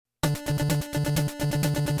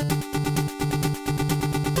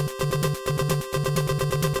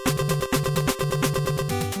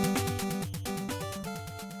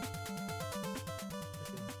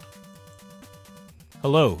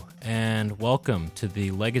Hello, and welcome to the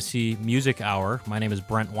Legacy Music Hour. My name is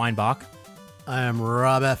Brent Weinbach. I am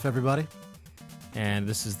Rob F., everybody. And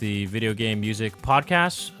this is the video game music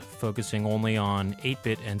podcast, focusing only on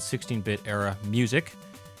 8-bit and 16-bit era music.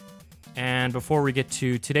 And before we get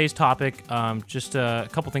to today's topic, just a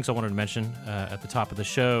couple things I wanted to mention at the top of the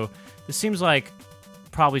show. This seems like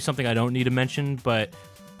probably something I don't need to mention, but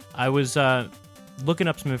I was looking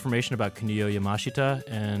up some information about Kunio Yamashita,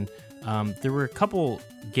 and there were a couple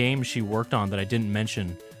games she worked on that I didn't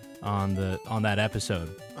mention on that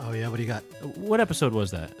episode. Oh, yeah? What do you got? What episode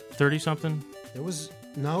was that? 30-something?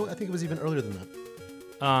 No, I think it was even earlier than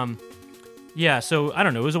that. Yeah, so I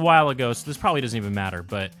don't know. It was a while ago, so this probably doesn't even matter,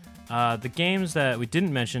 but the games that we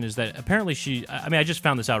didn't mention is that apparently I just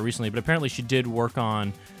found this out recently, but apparently she did work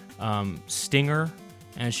on Stinger,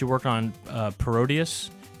 and she worked on Parodius,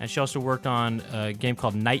 and she also worked on a game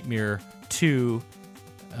called Nightmare 2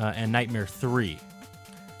 and Nightmare 3.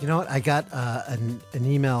 You know what? I got an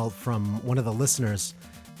email from one of the listeners,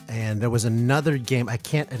 and there was another game. I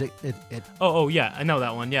can't. Oh, yeah, I know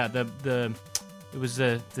that one. Yeah, it was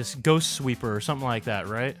this Ghost Sweeper or something like that,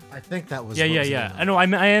 right? I think that was. Yeah. I know. I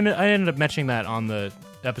ended up mentioning that on the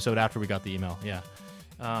episode after we got the email. Yeah,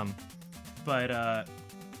 but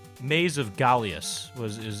Maze of Gallius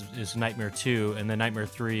is Nightmare 2, and then Nightmare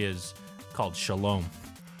 3 is called Shalom.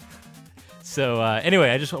 So anyway,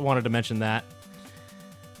 I just wanted to mention that.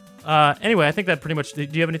 Anyway, I think that pretty much... Do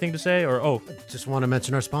you have anything to say? Just want to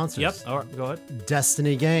mention our sponsors. Yep, all right, go ahead.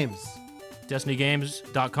 Destiny Games.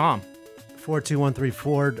 DestinyGames.com. 4213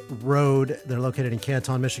 Ford Road. They're located in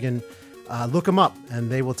Canton, Michigan. Look them up,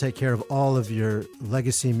 and they will take care of all of your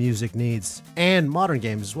legacy music needs and modern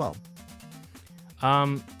games as well.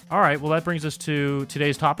 All right, well, that brings us to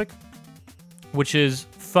today's topic, which is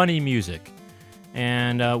funny music.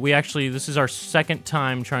 And this is our second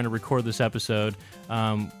time trying to record this episode.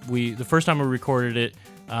 The first time we recorded it,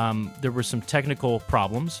 there were some technical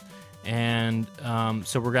problems, and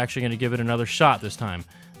so we're actually going to give it another shot this time.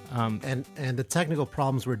 And the technical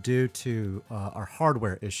problems were due to our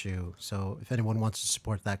hardware issue. So if anyone wants to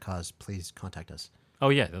support that cause, please contact us. Oh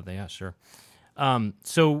yeah, sure.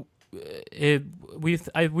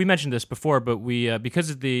 We mentioned this before, but we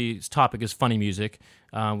because the topic is funny music,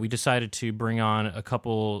 we decided to bring on a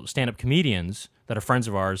couple stand-up comedians that are friends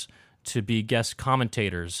of ours to be guest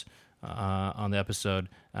commentators on the episode,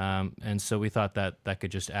 and so we thought that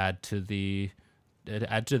could just add to the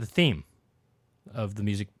theme of the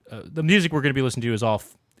music. The music we're going to be listening to is all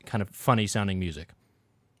kind of funny sounding music.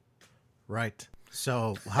 Right.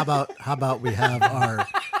 So how about we have our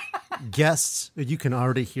guests? You can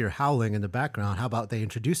already hear howling in the background. How about they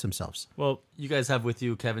introduce themselves? Well, you guys have with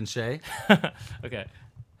you Kevin Shea. Okay.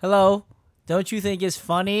 Hello. Don't you think it's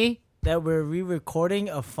funny that we're re-recording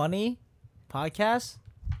a funny podcast?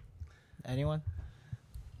 Anyone?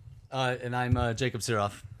 And I'm Jacob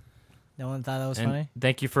Sirof. No one thought that was And funny?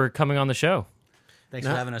 thank you for coming on the show. Thanks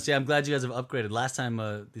for having us. Yeah, I'm glad you guys have upgraded. Last time,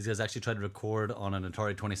 these guys actually tried to record on an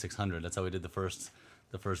Atari 2600. That's how we did the first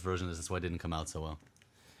version. That's why it didn't come out so well.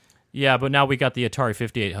 Yeah, but now we got the Atari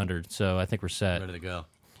 5800, so I think we're set. Ready to go.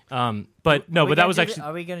 But that was actually...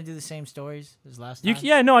 Are we going to do the same stories as last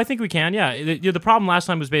time? I think we can, yeah. The problem last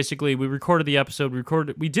time was basically we recorded the episode,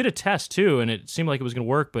 we did a test too, and it seemed like it was going to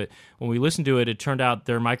work, but when we listened to it, it turned out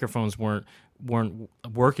their microphones weren't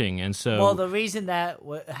working, and so... Well, the reason that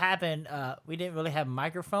happened, we didn't really have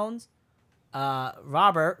microphones.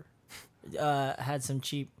 Robert had some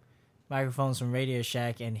cheap microphones from Radio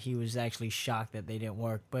Shack, and he was actually shocked that they didn't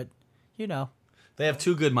work, but, you know... They have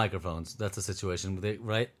two good microphones. That's the situation,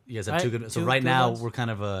 right? You guys have two good... So right good now, ones? we're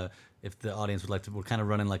kind of if the audience would like to, we're kind of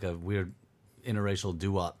running like a weird interracial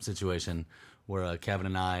doo-wop situation where Kevin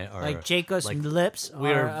and I are... Like Jacob's lips. we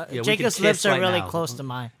Jacob's could lips kiss are right really now. close to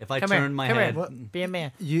mine. If I Come turn here, my come head... here. Be a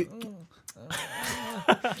man. You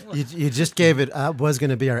just gave it. Was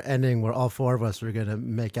going to be our ending where all four of us were going to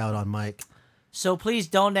make out on mic. So please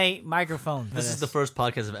donate microphones. This is the first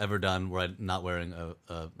podcast I've ever done where I'm not wearing a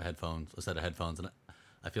set of headphones, and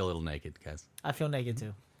I feel a little naked, guys. I feel naked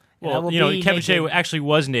too. Well, Kevin Shea actually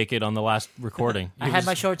was naked on the last recording. I had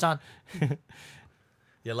my shorts on.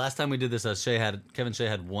 Yeah, last time we did this, Kevin Shea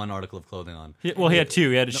had one article of clothing on. He had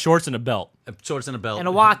two. He had shorts and a belt. Shorts and a belt. And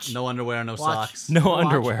a watch. No underwear, no socks. No Watch.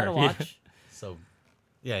 underwear. I had a Yeah. watch. So,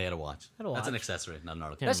 yeah, he had a watch. Had a watch. That's an accessory, not an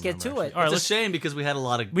article. Let's get to it. All right, It's a shame because we had a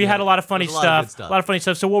lot of had a lot of funny there's a lot of stuff. good A lot of funny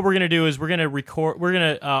stuff. So what we're gonna do is we're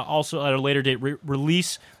gonna also at a later date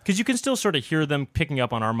release, because you can still sort of hear them picking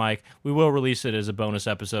up on our mic. We will release it as a bonus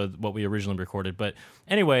episode, what we originally recorded. But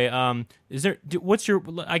anyway, I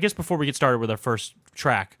guess before we get started with our first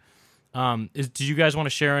track, Do you guys want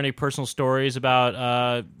to share any personal stories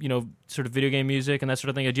about sort of video game music and that sort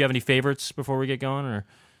of thing? Do you have any favorites before we get going? Or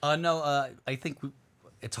No, I think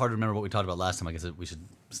it's hard to remember what we talked about last time. I guess we should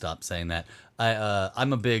stop saying that.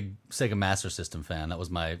 I'm a big Sega Master System fan. That was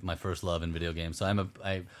my first love in video games. So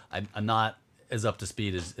I'm not as up to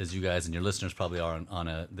speed as you guys and your listeners probably are on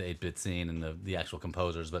the 8-bit scene and the actual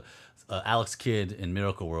composers. But Alex Kidd in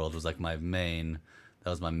Miracle World was like my main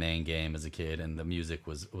game as a kid, and the music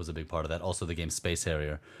was a big part of that. Also, the game Space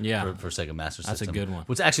Harrier for Sega Master System. That's a good one.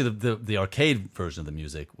 Which actually the arcade version of the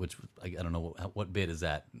music, which I don't know what bit is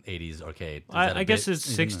that 80s arcade. I guess it's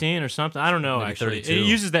 16 or something. I don't know. Maybe Actually, 32. it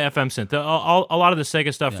uses the FM synth. A lot of the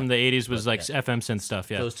Sega stuff from the 80s was FM synth stuff.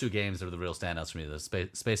 Yeah, those two games are the real standouts for me: the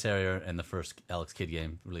Space Harrier and the first Alex Kidd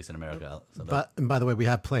game released in America. So And by the way, we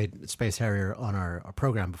have played Space Harrier on our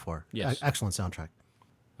program before. Yes. Excellent soundtrack.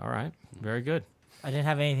 All right, very good. I didn't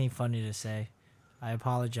have anything funny to say. I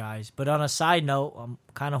apologize. But on a side note, I'm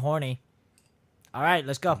kind of horny. All right,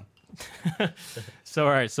 let's go. So,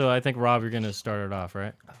 all right. So, I think, Rob, you're going to start it off,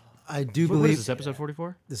 right? I do What believe is this, episode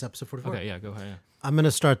 44? this episode 44. Okay, yeah, go ahead. Yeah. I'm going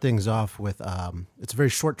to start things off with it's a very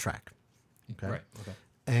short track. Okay. Right, okay.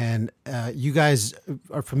 And you guys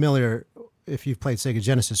are familiar, if you've played Sega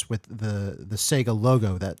Genesis, with the Sega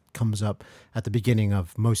logo that comes up at the beginning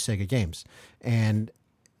of most Sega games. And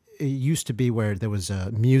it used to be where there was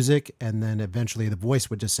music, and then eventually the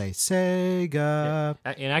voice would just say Sega.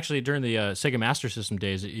 Yeah. And actually, during the Sega Master System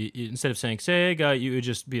days, instead of saying Sega, you would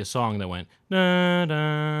just be a song that went da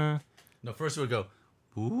da. no, first it would go.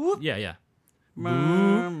 Whoop, Yeah, yeah,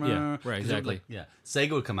 whoop, yeah. Right, exactly. Yeah,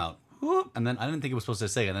 Sega would come out, whoop, and then I didn't think it was supposed to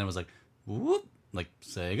say Sega, and then it was like, whoop, like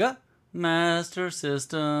Sega Master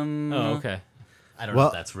System. Oh, okay. I don't know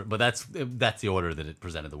if that's, but that's the order that it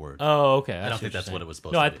presented the word. Oh, okay. I don't think that's saying. what it was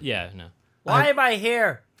supposed No, to be. no. Why am I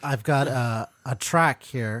here? I've got a track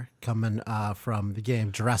here coming from the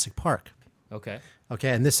game Jurassic Park. Okay.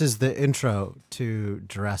 Okay, and this is the intro to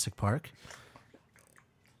Jurassic Park.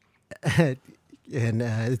 And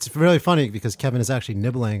it's really funny because Kevin is actually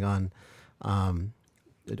nibbling on a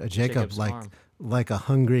Jacob Jacob's arm. like a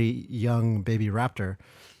hungry young baby raptor.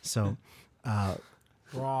 So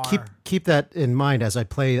keep that in mind as I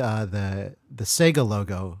play the Sega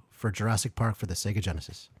logo for Jurassic Park for the Sega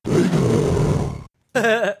Genesis.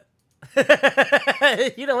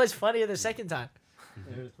 You know what's funnier the second time?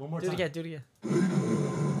 One more Do it again.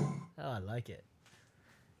 Oh, I like it.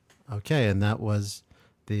 Okay, and that was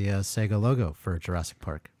the Sega logo for Jurassic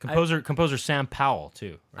Park. Composer Sam Powell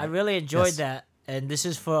too. I really enjoyed Yes. that. And this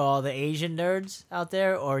is for all the Asian nerds out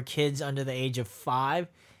there or kids under the age of 5.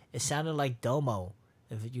 It sounded like Domo,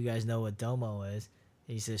 if you guys know what Domo is.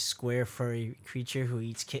 He's a square furry creature who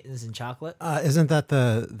eats kittens and chocolate. Isn't that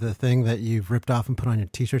the thing that you've ripped off and put on your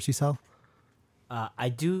t-shirts you sell? I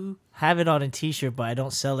do have it on a t-shirt, but I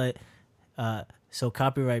don't sell it. So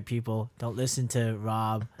copyright people, don't listen to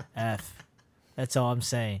Rob F. That's all I'm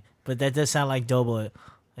saying. But that does sound like Domo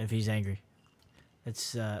if he's angry.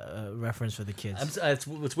 It's a reference for the kids.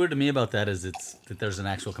 What's weird to me about that is that there's an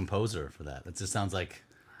actual composer for that. It just sounds like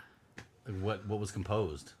what was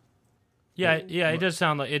composed. Yeah, it does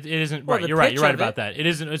sound like it isn't Well, right. the You're right. pitch You're right of about it- that. It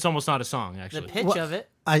isn't. It's almost not a song The actually. pitch Well, of it.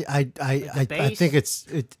 I bass? think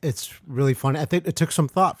it's really funny. I think it took some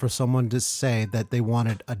thought for someone to say that they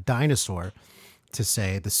wanted a dinosaur to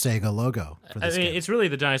say the Sega logo for I this mean, game. it's really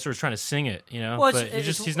the dinosaurs trying to sing it, you know. Well, but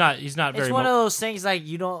he's not very. It's one of those things like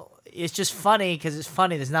you don't. It's just funny because it's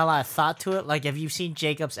funny. There's not a lot of thought to it. Like, have you seen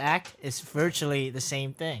Jacob's act? It's virtually the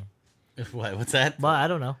same thing. What's that? But I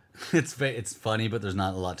don't know. It's funny, but there's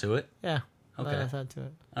not a lot to it. Yeah. Okay. Not a lot of thought to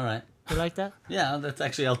it. All right. You like that? Yeah, that's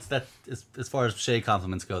actually as far as Shea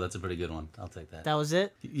compliments go, that's a pretty good one. I'll take that. That was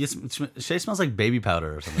it. Shea smells like baby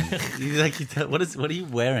powder or something. What are you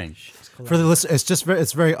wearing? For the list,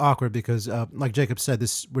 it's very awkward because, like Jacob said,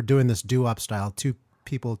 we're doing this doo-wop style, 2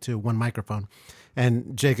 people to 1 microphone,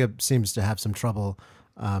 and Jacob seems to have some trouble.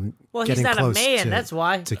 Well, he's getting not a close man. to- That's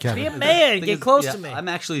why. to Kevin. Be a man. Thing Get is, close yeah, to me. I'm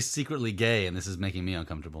actually secretly gay, and this is making me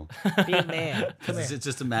uncomfortable. Be a man. Come here. It's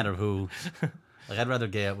just a matter of who. Like, I'd rather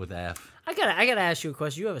gay out with F. I gotta ask you a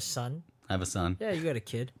question. You have a son. I have a son. Yeah, you got a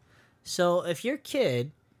kid. So if your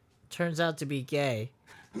kid turns out to be gay,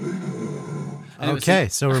 Okay,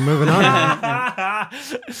 so we're moving on.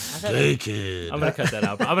 Gay kid. I'm gonna cut that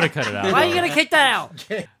out. I'm gonna cut it out. why are you gonna kick that out?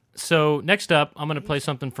 So next up, I'm going to play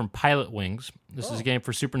something from Pilot Wings. This is a game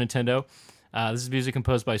for Super Nintendo. This is music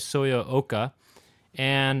composed by Soya Oka,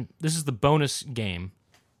 and this is the bonus game.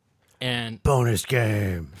 And Bonus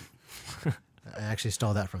game. I actually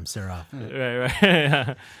stole that from Sirof.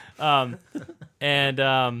 right.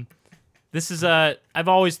 This is I've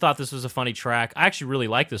always thought this was a funny track. I actually really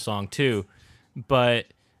like this song too, but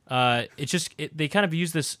they kind of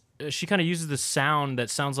use this. She kind of uses this sound that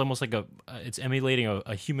sounds almost like it's emulating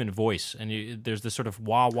a human voice, and there's this sort of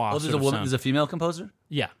wah wah. Oh, there's a female composer.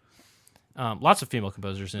 Yeah, lots of female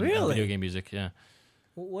composers in video game music. Yeah.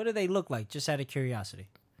 What do they look like? Just out of curiosity.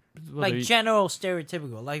 Well, Like general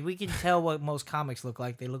stereotypical. Like we can tell what most comics look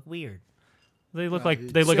like. They look weird. They look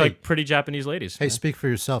like pretty Japanese ladies. Hey, speak for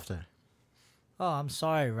yourself, there. Oh, I'm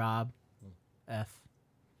sorry, Rob. F.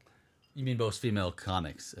 You mean most female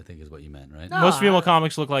comics? I think is what you meant, right? No. Most female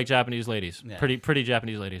comics look like Japanese ladies. Yeah. Pretty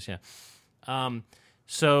Japanese ladies. Yeah.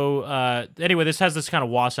 So anyway, this has this kind of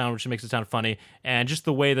wah sound, which makes it sound funny, and just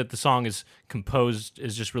the way that the song is composed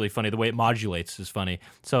is just really funny. The way it modulates is funny.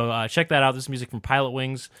 So check that out. This is music from Pilot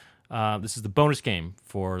Wings. This is the bonus game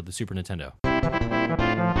for the Super Nintendo.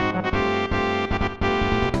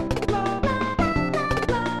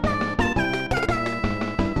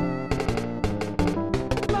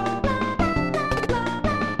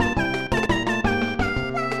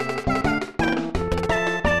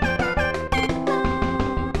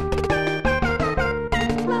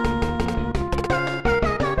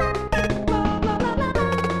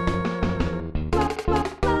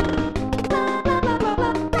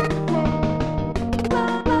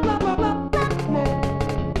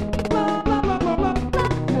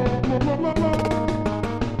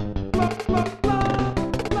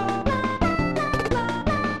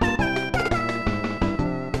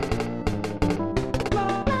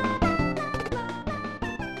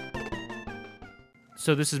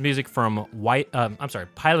 So this is music from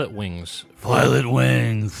Pilot Wings. Pilot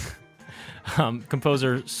Wings.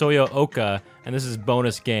 Composer Soyo Oka, and this is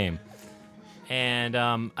bonus game. And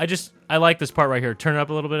I like this part right here. Turn it up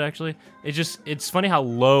a little bit, actually. It's funny how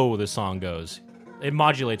low the song goes. It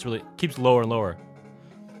modulates really, keeps lower and lower.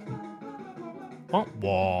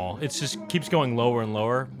 Oh, it just keeps going lower and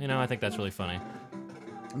lower. I think that's really funny.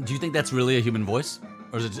 Do you think that's really a human voice?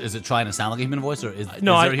 Or is it trying to sound like a human voice, or is there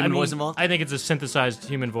a human voice involved? I think it's a synthesized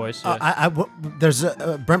human voice. Yeah.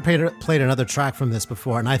 Brent played another track from this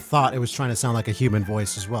before, and I thought it was trying to sound like a human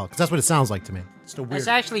voice as well, because that's what it sounds like to me. It's still weird. It's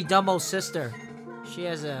actually Dumbo's sister. She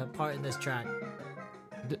has a part in this track.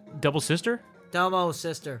 Double sister? Dumbo's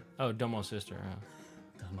sister. Oh, Domo's sister.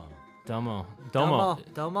 Domo.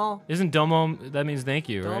 Domo. Isn't Domo? That means thank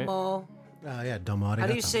you, right? Domo. Yeah, domo. How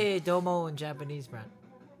do you say domo in Japanese, Brent?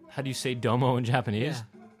 How do you say domo in Japanese?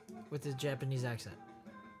 Yeah, with the Japanese accent.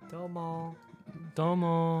 Domo.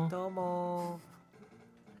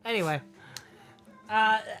 Anyway,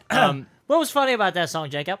 what was funny about that song,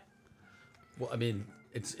 Jacob? Well, I mean,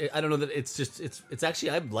 I don't know that it's actually,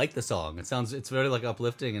 I like the song. It's very like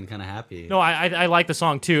uplifting and kind of happy. No, I like the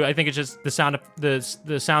song too. I think it's just the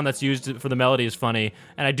sound that's used for the melody is funny,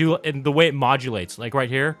 and and the way it modulates, like right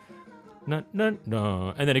here. No,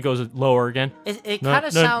 and then it goes lower again. It kind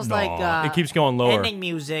of sounds like it keeps going lower. Ending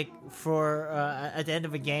music for at the end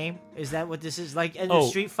of a game. Is that what this is like in the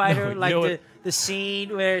Street Fighter? The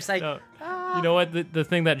scene where it's like. You know what? The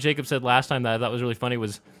thing that Jacob said last time that I thought was really funny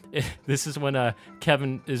was this is when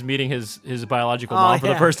Kevin is meeting his biological mom for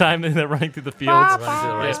the first time, and they're running through the fields, running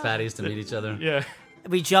through the rice paddies to meet each other. Yeah,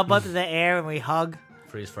 we jump up in the air and we hug.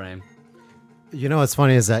 Freeze frame. You know what's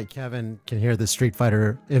funny is that Kevin can hear the Street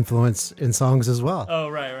Fighter influence in songs as well. Oh,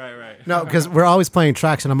 right. No, because we're always playing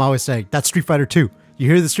tracks, and I'm always saying, that's Street Fighter 2. You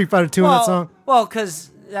hear the Street Fighter 2 in that song? Well, because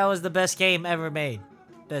that was the best game ever made.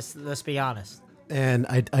 Let's be honest. And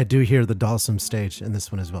I do hear the Dawson stage in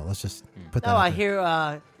this one as well. Let's just put that out I there.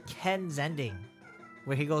 hear Ken's ending,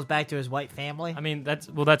 where he goes back to his white family. I mean, that's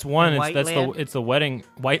one. It's the wedding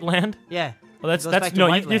White Land. Yeah. Well, that's no.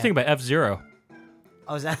 You're thinking about F-Zero.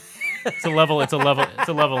 Oh, is that? It's a level in F-Zero.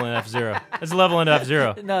 It's a level in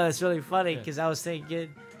F-Zero. No, that's really funny because I was thinking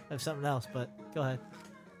of something else. But go ahead.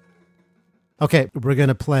 Okay, we're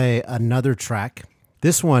gonna play another track.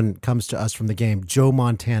 This one comes to us from the game Joe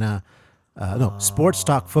Montana. Sports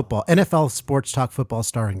Talk Football, NFL Sports Talk Football,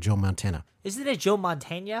 starring Joe Montana. Isn't it Joe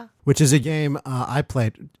Montana? Which is a game I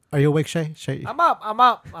played. Are you awake, Shay? I'm up.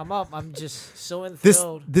 I'm just so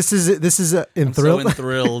enthralled. This is enthralled. So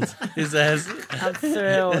enthralled. He says, I'm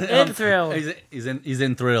thrilled. Enthralled. He's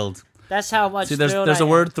enthralled. That's how much. See, there's a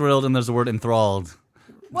word thrilled and there's a word enthralled.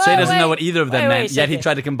 Shay doesn't know what either of them meant, yet he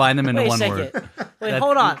tried to combine them into one word. Wait,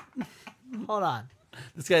 hold on.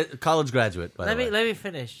 This guy, college graduate, by the way. Let me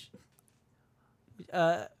finish.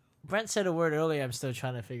 Brent said a word earlier. I'm still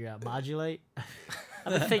trying to figure out. Modulate.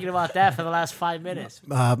 I've been thinking about that for the last 5 minutes.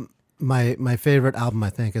 My favorite album, I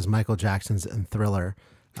think, is Michael Jackson's and Thriller.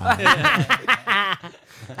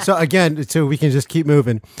 So again, so we can just keep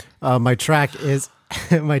moving. My track is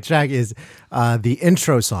my track is the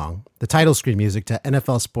intro song, the title screen music to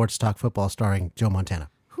NFL Sports Talk Football starring Joe Montana.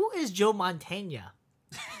 Who is Joe Montana?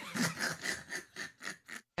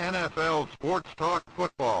 NFL Sports Talk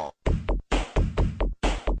Football.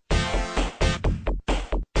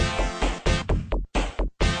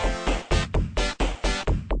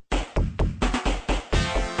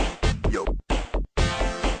 Yo.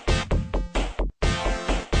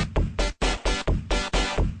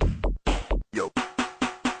 Yo.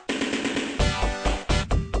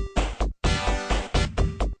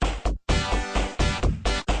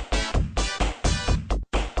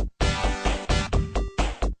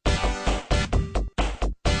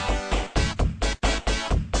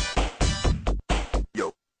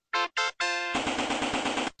 Yo.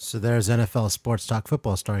 So there's NFL Sports Talk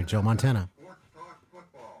Football starring Joe Montana.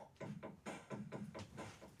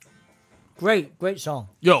 Great song.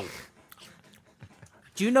 Yo.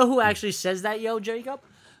 Do you know who actually says that, yo, Jacob?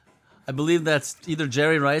 I believe that's either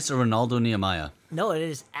Jerry Rice or Ronaldo Nehemiah. No, it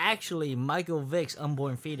is actually Michael Vick's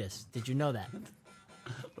unborn fetus. Did you know that?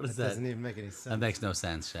 What is that? even make any sense. That makes no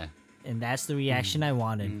sense, Shay. And that's the reaction I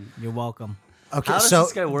wanted. You're welcome. Okay, How does so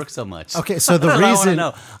this guy work so much? okay, so the I want to reason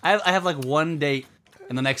know. I have like one date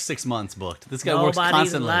in the next 6 months booked. This guy works Nobody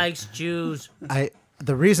constantly. likes Jews.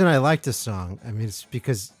 the reason I like this song, I mean, it's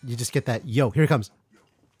because you just get that yo. Here it comes.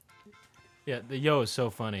 Yeah, the yo is so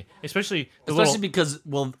funny, especially Because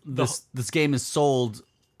this game is sold.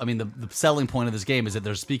 I mean, the selling point of this game is that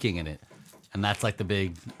they're speaking in it, and that's like the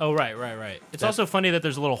big. Oh, right. It's also funny that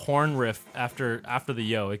there's a little horn riff after the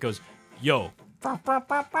yo. It goes yo.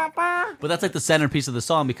 But that's like the centerpiece of the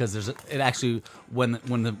song because it actually when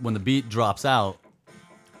the beat drops out,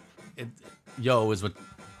 yo is what.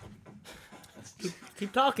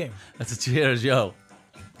 Keep talking. That's what you hear is yo.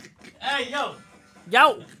 Hey, yo.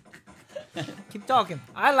 Yo. Keep talking.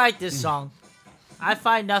 I like this song. I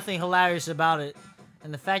find nothing hilarious about it.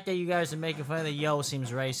 And the fact that you guys are making fun of the yo seems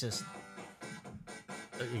racist.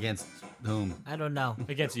 Against whom? I don't know.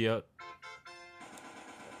 Against yo.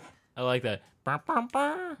 I like that.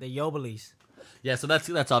 The Yobelies. Yeah, so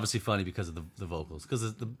that's obviously funny because of the vocals.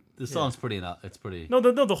 Because the song's pretty. It's pretty. No,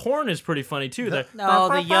 the horn is pretty funny too. No,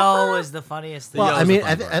 the yo is the funniest thing. Well, yo I is mean, the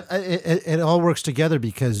fun part. it all works together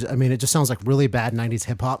because I mean, it just sounds like really bad '90s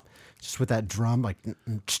hip hop, just with that drum, like.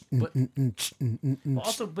 But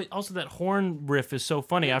also that horn riff is so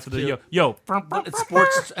funny after the yo. But it's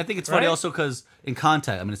sports. I think it's funny Right? also because in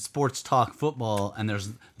context, I mean, it's sports talk football, and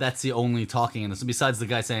that's the only talking in this. Besides the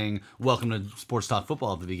guy saying "Welcome to Sports Talk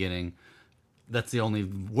Football" at the beginning, that's the only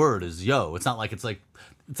word is yo. It's not like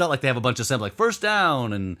they have a bunch of samples like first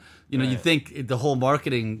down, and you think the whole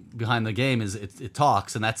marketing behind the game is it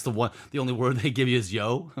talks, and that's the only word they give you is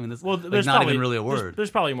yo. I mean, that's There's not probably, even really a word. There's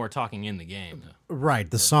probably more talking in the game. Right,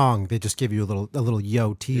 the song they just give you a little yo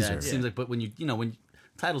Yeah, teaser. it seems like, but when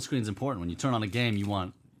title screen's important. When you turn on a game, you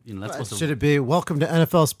want that's supposed to. Should it be welcome to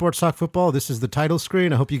NFL Sports Talk Football? This is the title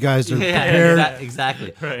screen. I hope you guys are prepared.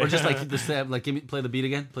 Exactly. Right. Or just like just say, like play the beat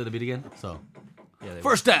again. So Yeah, they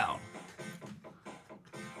first down,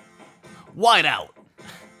 wide out,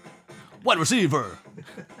 wide receiver,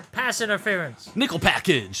 Pass interference. nickel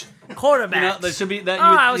package. Quarterback. There should be that.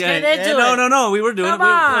 I was getting into it. No. We were doing Come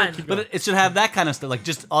it. on. But it should have that kind of stuff. Like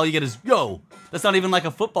just all you get is yo. That's not even like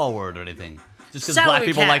a football word or anything. Just because Salary black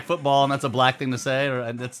people cap. like football and that's a black thing to say,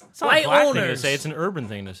 or that's. It's not White a black thing to owners. say. It's an urban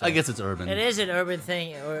thing to say. I guess it's urban. It is an urban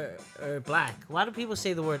thing or black. Why do people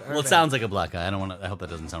say the word urban? Well, it sounds like a black guy. I hope that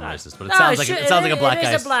doesn't sound racist, but it No, sounds it like should- it sounds like a black it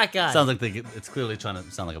guy. is a black guy. Sounds like it's clearly trying to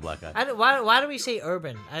sound like a black guy. Why do we say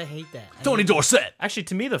urban? I hate that. Tony Dorsett. Actually,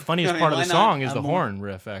 to me, the funniest I mean, part of why the not? song is I'm the more- horn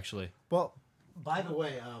riff. Actually, Well, by the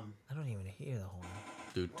way, I don't even hear the horn.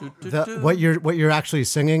 what you're actually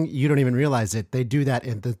singing, you don't even realize it. They do that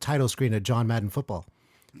in the title screen of John Madden Football.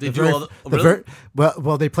 They do all really?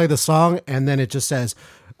 Well, they play the song and then it just says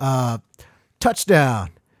touchdown,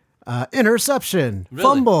 interception, Really?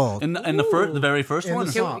 fumble. In the very first in one.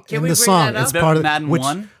 the Can- song. can in we the bring song, that up? it's part of Madden which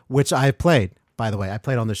 1? which I played. By the way, I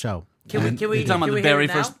played on the show. Can we You're talking about can we the hear very it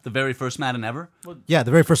now? first, the very first Madden ever. Yeah,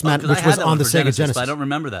 the very first Madden, 'Cause I which had was that on one the for Sega Genesis. but I don't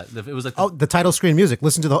remember that. It was like Oh, the title screen music.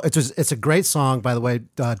 Listen to it's a great song, by the way,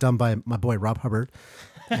 done by my boy Rob Hubbard,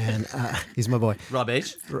 and he's my boy. Rob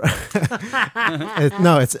H.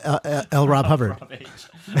 No, it's L. Rob Hubbard.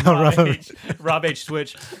 Rob H.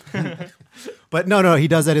 Switch. But no, he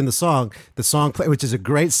does that in the song. The song, which is a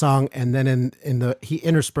great song, and then in the he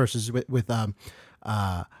intersperses with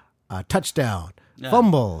touchdown,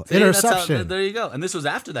 fumble, See, that's how- interception. there you go. And this was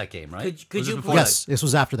after that game, right? Could Was this you before Yes, that? this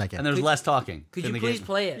was after that game. And there was less talking. Could in you the please game.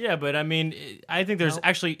 play it? Yeah, but I mean, I think there's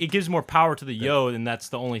actually it gives more power to the yo, and that's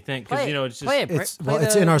the only thing because Play it. it's just Play it. It's Play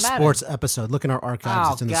it's the in our Madden. sports episode. Look in our archives.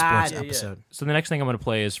 Oh, It's in the God. sports episode. So the next thing I'm going to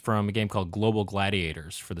play is from a game called Global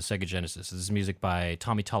Gladiators for the Sega Genesis. This is music by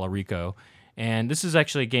Tommy Tallarico, and this is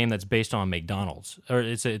actually a game that's based on McDonald's, or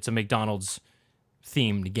it's a McDonald's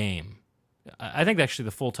themed game. I think actually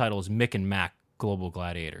the full title is Mick and Mac Global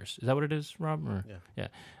Gladiators. Is that what it is, Rob? Or, yeah.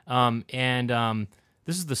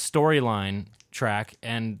 This is the storyline track,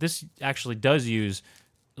 and this actually does use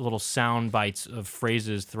little sound bites of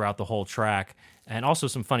phrases throughout the whole track, and also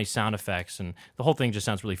some funny sound effects. And the whole thing just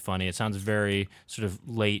sounds really funny. It sounds very sort of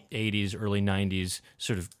late '80s, early '90s,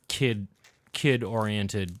 sort of kid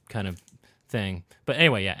oriented kind of thing. But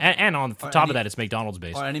anyway, yeah. And on top of that, it's McDonald's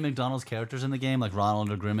based. Are any McDonald's characters in the game, like Ronald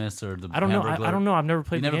or Grimace or the I don't know. Hamburglar? I don't know. I've never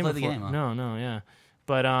played You the never game played the before. game, huh? No, yeah.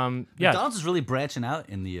 But yeah, McDonald's is really branching out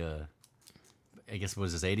in the, I guess,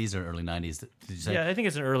 was this 80s or early 90s? Did you say? yeah. I think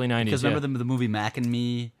it's in early '90s. Because remember the movie Mac and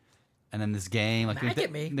Me, and then this game like Mac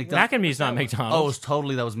and Me? Mac and Me's not McDonald's. Oh, it was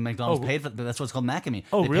totally that was McDonald's Oh, paid for. That's what it's called, Mac and Me.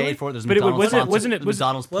 Oh, they really? paid for it. There's But it McDonald's wasn't it- sponsors,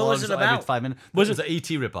 McDonald's What was plugs it every about? 5 minutes. Was it was an ET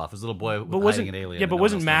ripoff. It was a little boy but hiding an alien. yeah, that but no one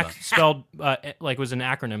wasn't else Mac knew spelled like was an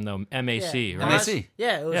acronym though? MAC, Yeah. right? MAC.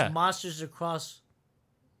 Yeah, it was Yeah. Monsters Across.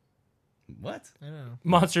 about. What? I don't know.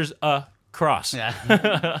 Monsters Cross. Yeah,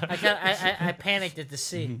 I panicked at the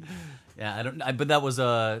C. yeah. I don't. But that was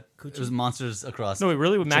it was Monsters Across. No, wait,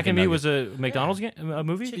 really? Mac Chicken and Me Nugget. was a McDonald's a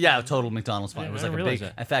movie? Yeah, a total McDonald's fun. I It was didn't like a realize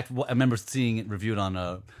big. that. In fact, I remember seeing it reviewed on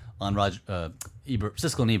Roger Ebert,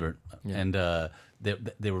 Siskel and Ebert, and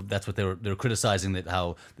they were that's what they were criticizing, that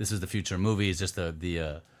how this is the future of movies, just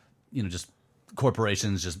the just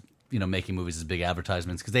corporations just making movies as big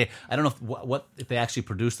advertisements, because I don't know what if they actually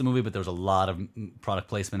produced the movie, but there was a lot of product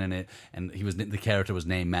placement in it, and the character was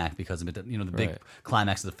named Mac because of it. The big Right.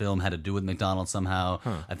 climax of the film had to do with McDonald's somehow.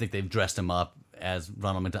 I think they've dressed him up as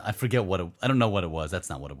Ronald McDonald. I forget I don't know what it was. That's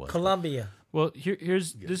not what it was. Columbia. Well,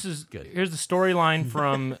 here's the Good. storyline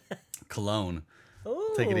from. Cologne.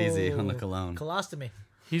 Ooh. Take it easy on the cologne. Colostomy.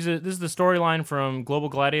 This is the storyline from Global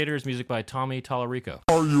Gladiators, music by Tommy Tallarico.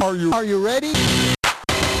 Are you ready?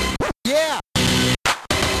 Yeah.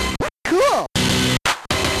 Cool.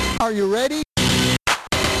 Are you ready?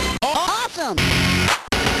 Awesome.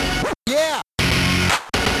 Yeah.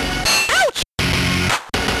 Ouch.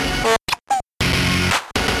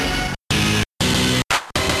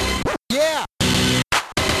 Yeah.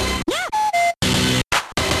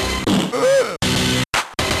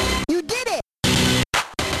 You did it.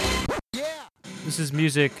 Yeah. This is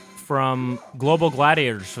music from Global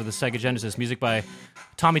Gladiators for the Sega Genesis, music by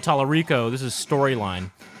Tommy Tallarico. This is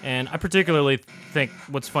Storyline, and I particularly think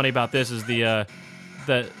what's funny about this is the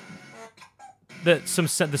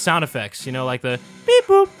sound effects. Like the beep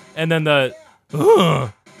boop, and then the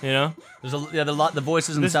There's a lot. The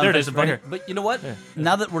voices and the This- sound there it effects is, are right funny. here. But you know what?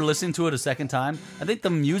 Now that we're listening to it a second time, I think the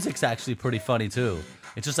music's actually pretty funny too.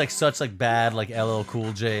 It's just like such like bad like LL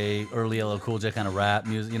Cool J, early LL Cool J kind of rap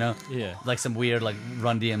music. Yeah. Like some weird like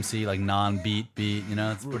Run DMC like non-beat beat.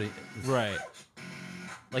 It's pretty. right.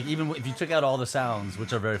 Like even if you took out all the sounds,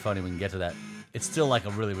 which are very funny, we can get to that. It's still like a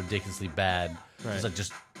really ridiculously bad. Right. It's like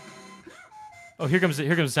just Oh, here comes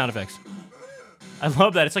the sound effects. I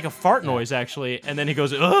love that. It's like a fart noise actually, and then he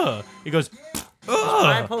goes ugh. He goes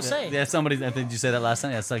Brian Posehn. yeah. Somebody, I think, did you say that last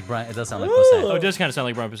time? Yeah, it's like Brian. It does sound like Ooh. Posehn. oh, it does kind of sound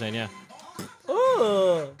like Brian Posehn, yeah.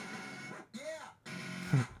 Ooh.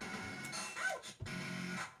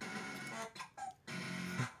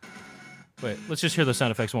 Wait, let's just hear the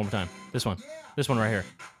sound effects one more time. This one right here.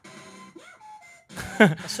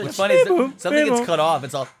 What's funny is that Beep-boop, something gets beep-boop. cut off.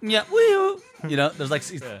 It's all yeah, wee-oo. There's like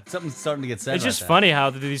something starting to get said. It's right just there. funny how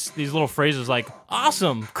these little phrases like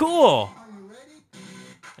awesome, cool.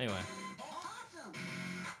 Anyway,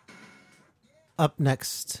 Up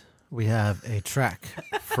next, we have a track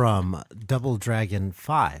from Double Dragon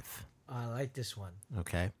 5. I like this one.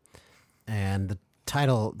 Okay. And the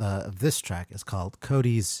title of this track is called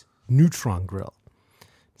Cody's Neutron Grill.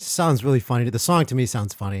 It sounds really funny. The song to me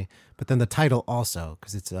sounds funny, but then the title also,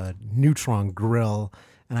 because it's a Neutron Grill,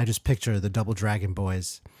 and I just picture the Double Dragon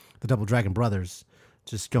boys, the Double Dragon brothers,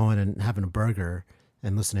 just going and having a burger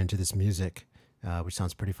and listening to this music, which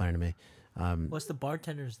sounds pretty funny to me. What's the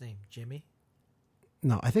bartender's name? Jimmy?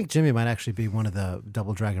 No, I think Jimmy might actually be one of the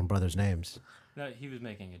Double Dragon brothers' names. no, he was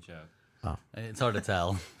making a joke. It's hard to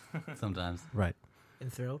tell sometimes. Right.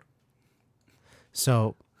 Enthralled?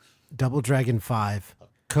 So, Double Dragon 5,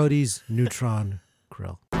 Cody's Neutron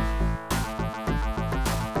Grill.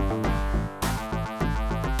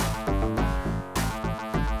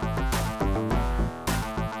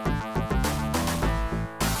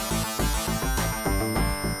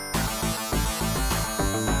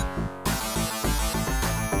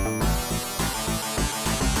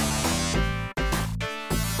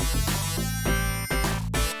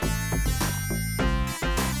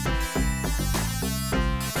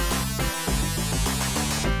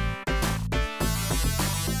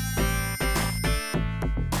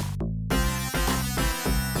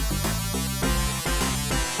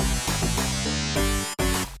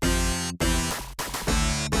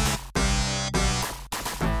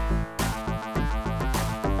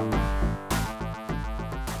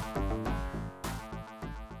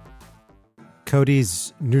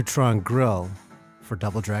 Cody's Neutron Grill for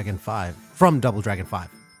Double Dragon 5. From Double Dragon 5.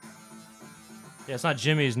 Yeah, it's not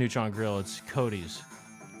Jimmy's Neutron Grill, it's Cody's.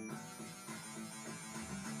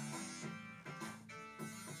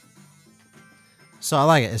 So I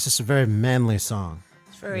like it. It's just a very manly song.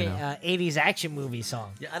 It's very 80s action movie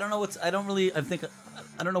song. Yeah, I don't know what's. I don't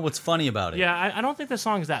know what's funny about it. Yeah, I don't think the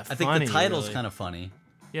song is that I funny. think the title's really. kind of funny.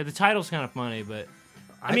 Yeah, the title's kind of funny, but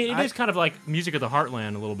I mean, it is kind of like Music of the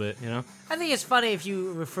Heartland a little bit, you know? I think it's funny if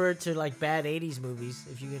you refer to like bad 80s movies,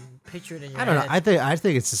 if you can picture it in your I don't know. head. I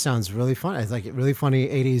think it sounds really fun. It's like really funny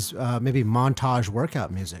 80s, maybe montage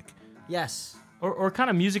workout music. Yes. Or kind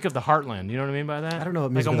of Music of the Heartland, you know what I mean by that? I don't know what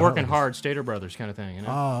like Music I'm of the working Heartland is. hard, Stater Brothers kind of thing, you know?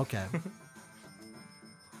 Oh, okay.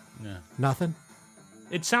 Yeah. Nothing?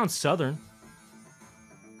 It sounds southern.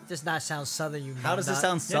 Does not sound southern. You How does this numbnut.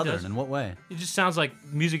 sound Yeah, it does. southern? In what way? It just sounds like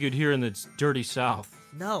music you'd hear in the dirty South.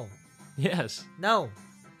 No, Yes. no.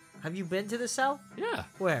 Have you been to the South? Yeah.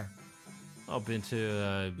 Where? I've been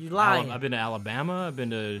to You lying. I've been to Alabama, I've been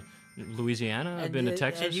to Louisiana, I've been to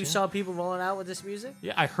Texas. And you yeah. saw people rolling out with this music?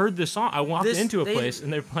 Yeah, I heard this song. I walked This- into a they- place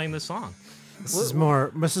and they're playing this song. This is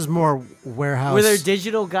more warehouse. Were there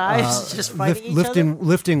digital guys just fighting each other?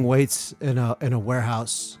 lifting weights in a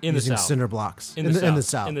warehouse In the using South. cinder blocks In the South. in the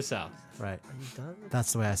South. In the South. Right. Are you done with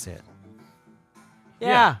That's the way I see it.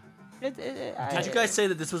 Yeah. Did you guys say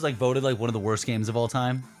that this was like voted like one of the worst games of all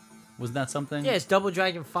time? Wasn't that something? Yeah, it's Double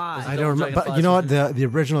Dragon 5. I Double don't remember, Dragon but 5 you know what? something? The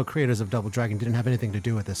original creators of Double Dragon didn't have anything to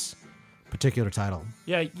do with this particular title.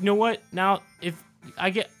 Yeah, you know what? Now, if I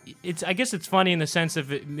guess it's funny in the sense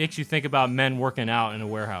of it makes you think about men working out in a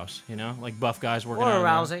warehouse, you know, like buff guys working out. Or in a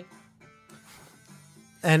warehouse. arousing.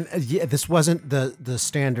 And yeah, this wasn't the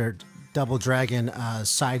standard Double Dragon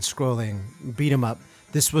side-scrolling beat 'em up.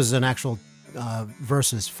 This was an actual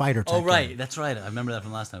versus fighter. Oh type right, game. that's right. I remember that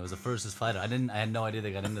from last time. It was a versus fighter. I had no idea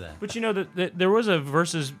they got into that. But you know that there was a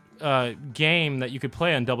versus game that you could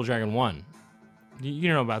play on Double Dragon 1. You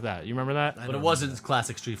know about that? You remember that? But it wasn't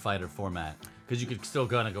classic Street Fighter format because you could still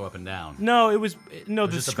go up and down. No, it was no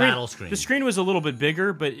the just a screen. battle screen. The screen was a little bit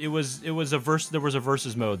bigger, but it was a verse. There was a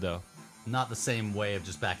versus mode though. Not the same way of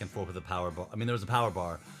just back and forth with the power bar. I mean, there was a power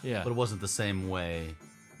bar, Yeah. but it wasn't the same way.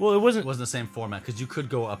 Well, it wasn't. It wasn't the same format because you could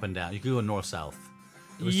go up and down. You could go north south.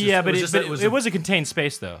 Yeah, but it was a contained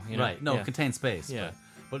space though. You know? Right. No, Yeah. contained space. Yeah.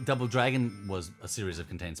 But Double Dragon was a series of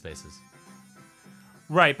contained spaces.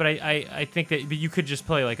 Right, but I think that but you could just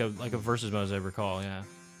play like a versus mode as I recall. Yeah.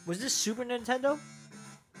 Was this Super Nintendo?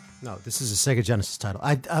 No, this is a Sega Genesis title.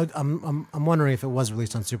 I'm wondering if it was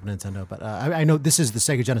released on Super Nintendo, but I know this is the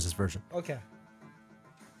Sega Genesis version. Okay.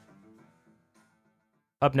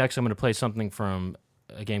 Up next, I'm going to play something from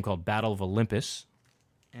a game called Battle of Olympus,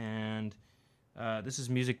 and this is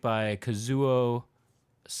music by Kazuo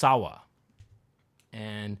Sawa,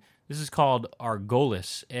 and this is called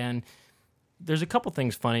Argolis. And there's a couple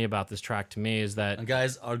things funny about this track to me is that And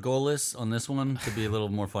guys, our goal is on this one to be a little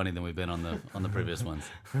more funny than we've been on the previous ones.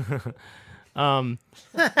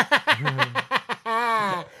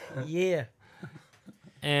 Yeah.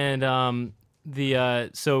 and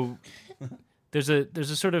so there's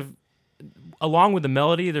a sort of along with the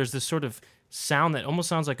melody, there's this sort of sound that almost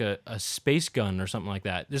sounds like a space gun or something like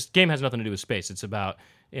that. This game has nothing to do with space. It's about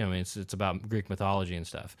it's about Greek mythology and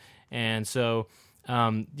stuff. And so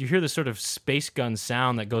you hear this sort of space gun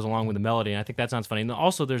sound that goes along with the melody, and I think that sounds funny. And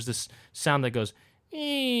also there's this sound that goes,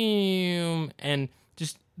 and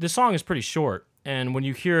just the song is pretty short. And when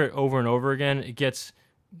you hear it over and over again, it gets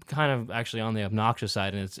kind of actually on the obnoxious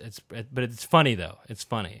side, and but it's funny though. It's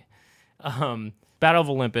funny. Battle of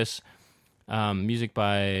Olympus, music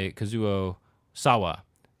by Kazuo Sawa.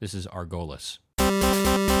 This is Argolis.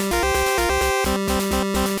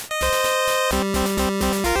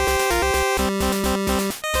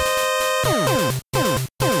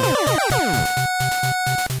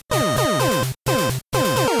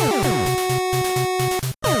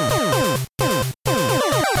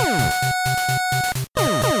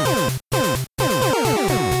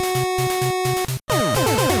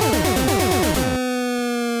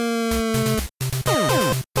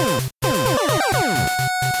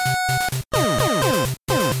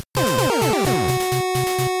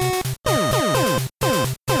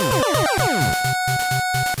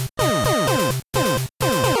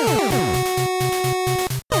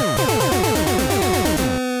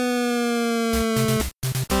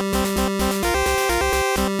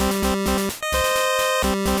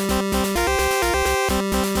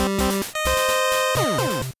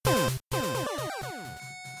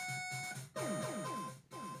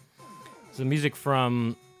 The music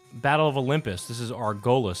from Battle of Olympus. This is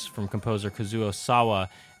Argolis from composer Kazuo Sawa.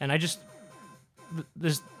 And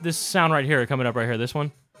this sound right here coming up right here. This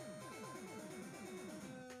one.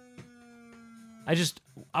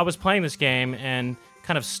 I was playing this game and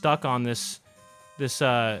kind of stuck on this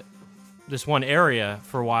one area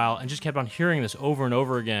for a while and just kept on hearing this over and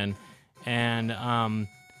over again, and I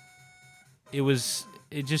was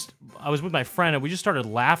with my friend and we just started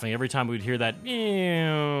laughing every time we'd hear that,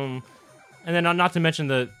 and then not to mention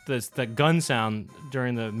the gun sound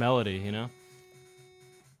during the melody, you know.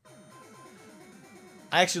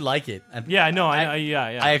 I actually like it. Yeah, I know. I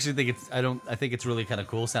actually think I think it's really kind of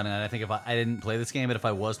cool sounding. And I think if I didn't play this game, but if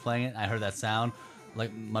I was playing it, and I heard that sound,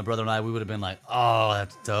 like my brother and I, we would have been like, "Oh,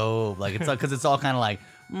 that's dope!" Like it's because it's all kind of like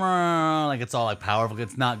it's all like powerful.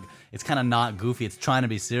 It's not. It's kind of not goofy. It's trying to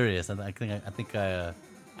be serious. I think I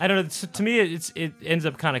don't know. To me, it ends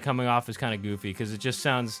up kind of coming off as kind of goofy because it just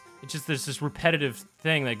sounds. It's just there's this repetitive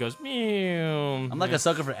thing that goes. Meow. I'm like a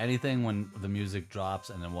sucker for anything when the music drops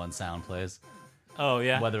and then one sound plays. Oh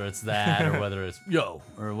yeah. Whether it's that or whether it's yo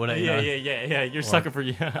or whatever. Yeah. You're a sucker for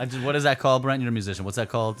what is that called, Brent? You're a musician. What's that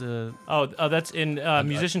called? That's in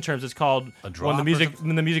musician terms. It's called a drop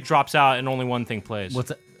when the music drops out and only one thing plays. What's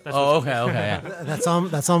that? Okay. Yeah.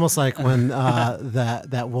 That's almost like when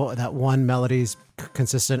that one melody's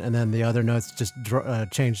consistent and then the other notes just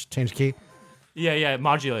change key. Yeah.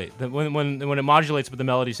 Modulate. When it modulates, but the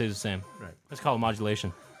melody stays the same. Right. That's called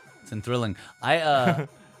modulation. It's thrilling. I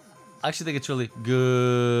actually think it's really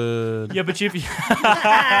good. Yeah, but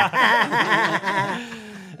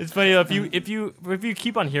it's funny if you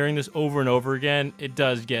keep on hearing this over and over again, it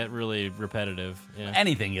does get really repetitive. Yeah.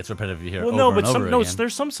 Anything gets repetitive if you hear.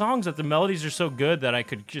 There's some songs that the melodies are so good that I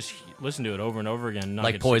could just listen to it over and over again. And not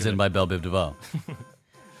like get Poison by Belle Biv DeVoe.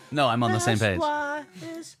 No, I'm on the same page. That's why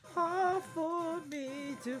it's hard for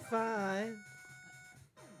me to find.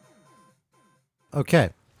 Okay,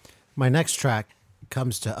 my next track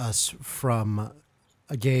comes to us from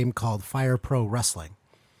a game called Fire Pro Wrestling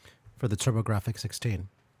for the TurboGrafx 16.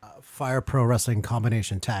 Fire Pro Wrestling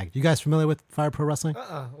combination tag. You guys familiar with Fire Pro Wrestling?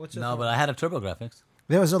 What's no, but I had a TurboGrafx.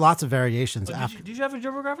 There was lots of variations. Did you have a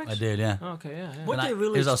TurboGrafx? I did, yeah. Oh, okay, yeah. What they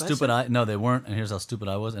really here's how expensive? stupid no, they weren't. And here's how stupid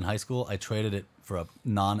I was in high school. I traded it for a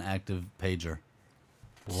non-active pager.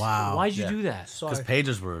 Wow. Why'd you do that? Because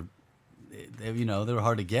pagers were, they were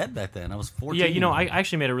hard to get back then. I was 14. Yeah, I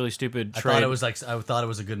actually made a really stupid trade. I thought it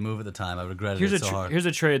was a good move at the time. I regretted it so hard. Here's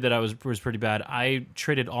a trade that was pretty bad. I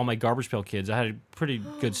traded all my Garbage Pail Kids. I had a pretty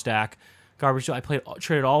good stack. Garbage Pail. I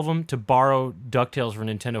traded all of them to borrow DuckTales for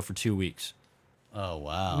Nintendo for 2 weeks. Oh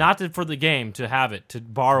wow! Not for the game, to have it, to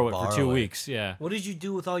borrow it for 2 weeks. Yeah. What did you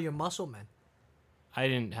do with all your muscle men? I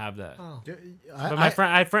didn't have that. Oh. But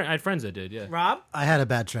I had friends that did. Yeah. Rob? I had a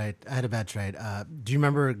bad trade. Do you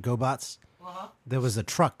remember GoBots? Uh-huh. There was a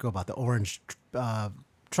truck GoBot, the orange truck.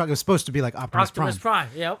 It was supposed to be like Optimus Prime.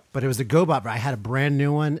 Yep. But it was the GoBot. But I had a brand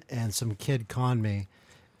new one, and some kid conned me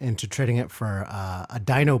into trading it for a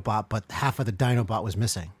Dinobot, but half of the Dinobot was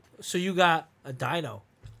missing. So you got a dino.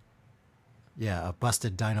 Yeah, a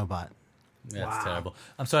busted Dinobot. Yeah, it's terrible.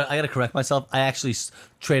 I'm sorry, I got to correct myself. I actually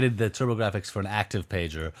traded the TurboGrafx for an active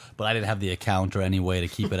pager, but I didn't have the account or any way to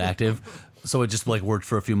keep it active, so it just worked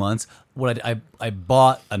for a few months. I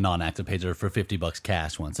bought a non-active pager for $50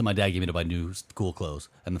 cash once, and my dad gave me to buy new school clothes.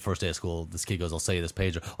 And the first day of school, this kid goes, "I'll sell you this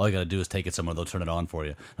pager. All you got to do is take it somewhere; they'll turn it on for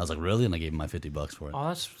you." And I was like, "Really?" And I gave him my $50 for it. Oh,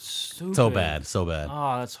 that's stupid. So bad.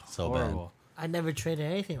 Oh, that's so horrible. bad. I never traded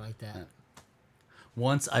anything like that.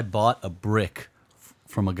 Once I bought a brick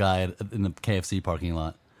from a guy in the KFC parking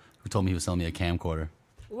lot who told me he was selling me a camcorder.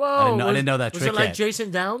 Whoa! I didn't know that trick Was it like yet.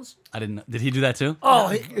 Jason Downs? I didn't. Did he do that too?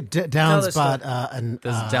 Oh, Downs bought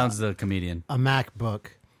Downs the comedian. a MacBook,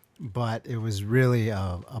 but it was really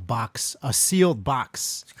a box, a sealed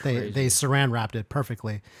box. They saran wrapped it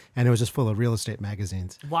perfectly, and it was just full of real estate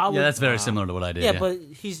magazines. Yeah, that's very similar to what I did. Yeah, but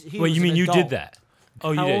he Wait, was you mean an you adult. did that?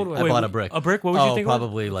 Oh, you How did. old were I you? bought a brick. A brick? What would you think?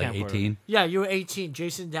 Probably it was? like 18. Yeah, you were 18.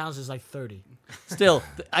 Jason Downs is like 30. Still,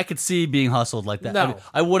 I could see being hustled like that. No.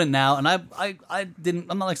 I wouldn't now, and I didn't.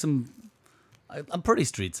 I'm not like some. I'm pretty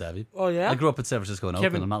street savvy. Oh, yeah? I grew up in San Francisco and Kevin,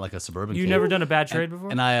 Oakland. I'm not like a suburban. You kid. never done a bad trade before?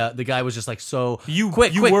 And the guy was just like so.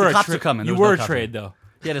 Quick, the cops are coming. You There was were no a cops trade coming. though.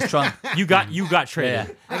 He had his trunk. You got traded.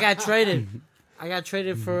 Yeah. I got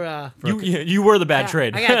traded for You were the bad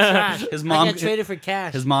trade. I got trash. His mom- I got traded for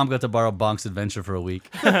cash. His mom got to borrow Bonk's Adventure for a week.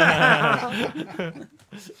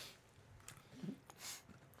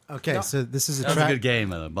 Okay, so this is a That was a track. good game.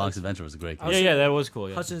 Bonk's Adventure was a great game. Yeah, that was cool.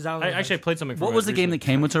 Yeah. Hudson's Island. I actually played something. What was the game that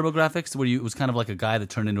came with TurboGrafx? Where it was kind of like a guy that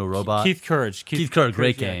turned into a robot. Keith Courage. Keith Courage,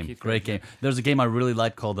 great yeah, game, Keith great Courage, game. There was a game I really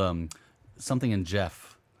liked called something in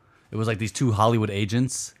Jeff. It was like these two Hollywood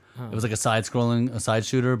agents. It was like a side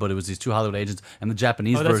shooter, but it was these two Hollywood agents, and the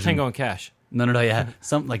Japanese Oh, that's version. Tango and Cash. No, yeah,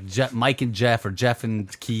 some like Mike and Jeff or Jeff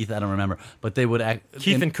and Keith. I don't remember, but they would act.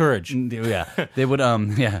 Keith and Courage. Yeah, they would.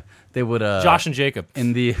 They would. Josh and Jacob.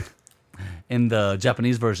 In the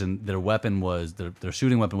Japanese version, their weapon was their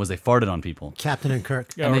shooting weapon was they farted on people. Captain and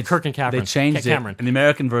Kirk. Yeah, or Kirk and Cameron. They changed Cameron. it. In the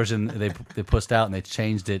American version, they pushed out and they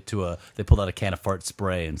changed it to they pulled out a can of fart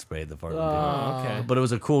spray and sprayed the fart. Oh, okay. But it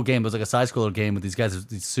was a cool game. It was like a side scroller game with these guys with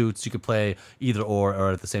these suits. You could play either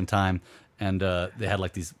or at the same time. And they had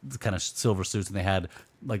like these kind of silver suits, and they had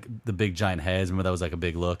like the big giant heads. Remember that was like a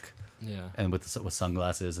big look. Yeah. And with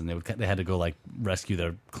sunglasses, and they had to go like rescue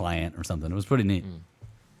their client or something. It was pretty neat.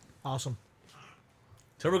 Awesome.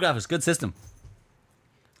 TurboGrafx, good system.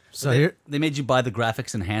 So They made you buy the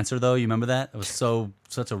graphics enhancer though. You remember that? It was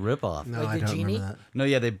such a ripoff. No, Like I the don't genie? remember that. No,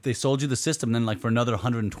 yeah, they sold you the system. Then, like for another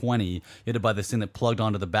 120, you had to buy this thing that plugged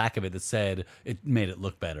onto the back of it that said it made it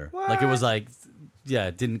look better. Like it was like, yeah,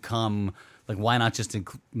 it didn't come. Like why not just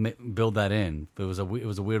build that in? But it was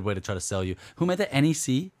a weird way to try to sell you. Who made that?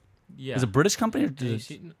 NEC? Yeah. Is it a British company or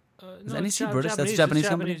NEC, is no, NEC it's British? That's Japanese. Japanese It's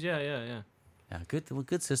company? Yeah. Yeah,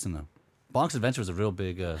 good system though. Bonk's Adventure was a real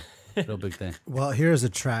big thing. Well, here's a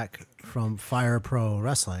track from Fire Pro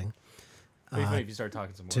Wrestling Wait, if you start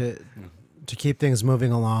talking some more. to keep things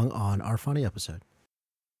moving along on our funny episode.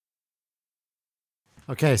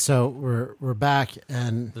 Okay, so we're back,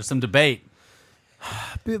 and There's some debate.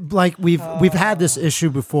 like we've had this issue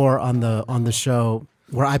before on the show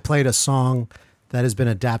where I played a song that has been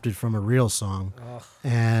adapted from a real song,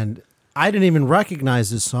 and I didn't even recognize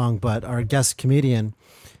this song, but our guest comedian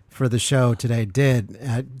for the show today did.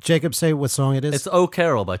 Jacob, say what song it is. It's "Oh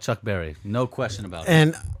Carol" by Chuck Berry. No question about it.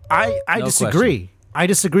 And I No disagree. question. I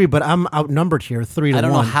disagree, but I'm outnumbered here 3-1. I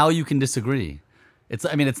don't know how you can disagree. It's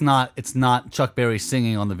not Chuck Berry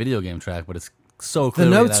singing on the video game track, but it's so the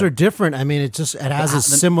clearly notes that- are different. I mean, it has a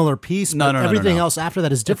similar piece, No, but no, no, everything no. else after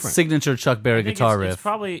that is It's different. signature Chuck Berry I think guitar it's riff.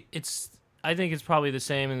 probably I think it's probably the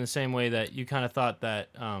same in the same way that you kind of thought that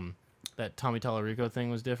that Tommy Tallarico thing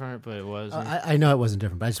was different, but it wasn't. I know it wasn't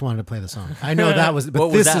different, but I just wanted to play the song. I know that was, but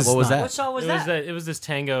What was this that? is What was not. that? What song was it that? was it was this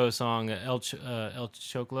tango song, El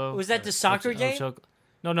Choclo. Was that the soccer game?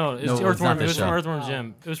 No, it's No, it was Earthworm. not It this was from show. Earthworm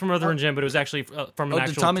Jim. It was from Earthworm Jim, but it was actually from an Did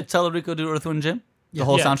actual. Tommy Tallarico do Earthworm Jim? The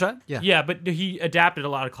whole Yeah. soundtrack? Yeah. Yeah, but he adapted a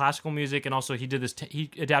lot of classical music, and also he did this.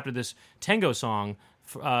 He adapted this tango song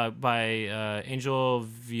by Angel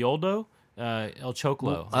Violdo, El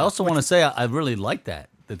Choclo. I also want to say I really like that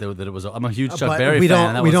it was. I'm a huge Chuck But Berry we fan.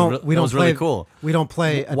 don't. That we don't was play, really cool. We don't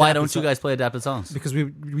play. Why adapted don't you songs guys play adapted songs? Because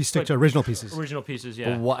we stick to original pieces. original pieces,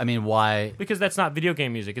 yeah. Why? Because that's not video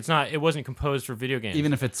game music. It's not. It wasn't composed for video games.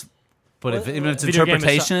 Even if it's, even if it's Video game is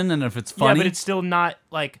interpretation and if it's yeah, funny. but it's still not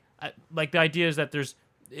like the idea is that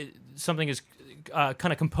something is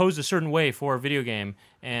kind of composed a certain way for a video game,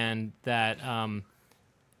 and that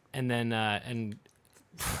and then and.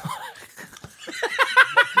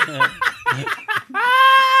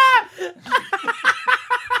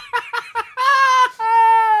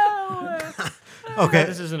 Okay.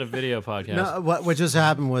 This isn't a video podcast. No, what just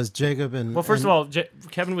happened was Jacob and Well, first and- of all,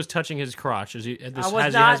 Kevin was touching his crotch. As he, I this, was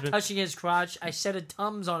as not he has been. touching his crotch. I said a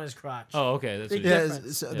Tums on his crotch. Oh, okay. That's Big what he yeah, did.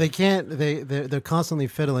 difference. so they can't. They're constantly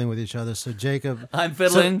fiddling with each other. So Jacob, I'm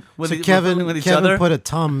fiddling with so we're Kevin. fiddling with each Kevin other. put a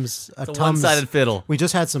Tums. It's a one-sided fiddle. We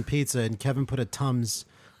just had some pizza, and Kevin put a Tums.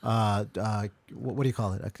 What do you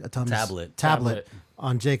call it? A Tums Tablet.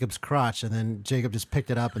 on Jacob's crotch, and then Jacob just picked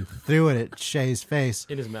it up and threw it at Shay's face.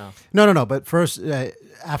 in his mouth. No. But first,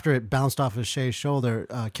 after it bounced off of Shay's shoulder,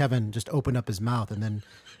 Kevin just opened up his mouth, and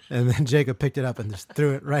then Jacob picked it up and just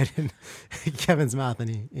threw it right in Kevin's mouth,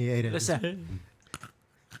 and he ate it. Listen.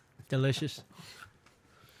 Delicious.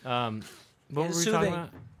 What were we soothing. talking about?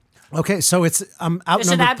 Okay, so it's It's an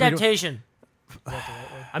outnumbered 3-1. adaptation.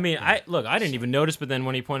 I mean, I didn't even notice, but then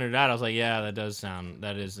when he pointed it out, I was like, yeah, that does sound.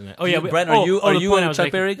 That is. Oh yeah, Brent, oh, are you the point I a was Chuck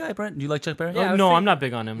making- Berry guy, Brent? Do you like Chuck Berry? Yeah, I was no, thinking- I'm not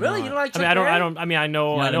big on him. Really? no. You don't like I mean, Chuck I Berry? don't. I mean, I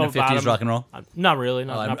know. You're I not know into about 50s him. rock and roll? Not really.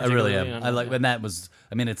 Not, Oh, not I really particularly, am. no, I like, no. and that was.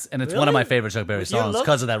 I mean, it's one of Really? my favorite Chuck Berry With your songs look?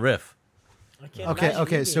 because of that riff. I can't Okay, imagine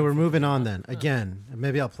okay, you so being- we're moving on then. Again,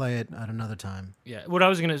 maybe I'll play it at another time. Yeah, what I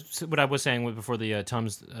was saying before the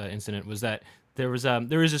Tums incident was that there is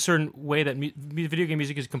a certain way that video game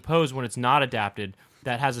music is composed when it's not adapted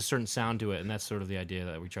that has a certain sound to it, and that's sort of the idea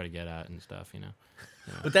that we try to get at and stuff, you know.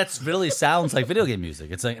 But that really sounds like video game music.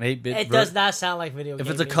 It's like an 8-bit. It does not sound like video game If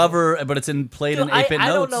it's a music. cover, but it's played Dude, in 8-bit I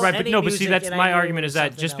don't notes. know Right, but any no, but see, music, that's and I my knew argument it is was that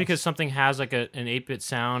something just else. because something has like an 8-bit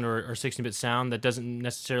sound or 16-bit sound, that doesn't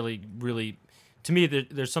necessarily really. To me,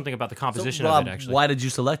 there's something about the composition Rob, of it actually. why did you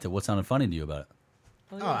select it? What sounded funny to you about it?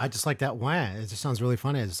 Oh, I just like that wah. It just sounds really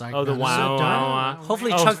funny. It's like Oh, the wow, wow, wow.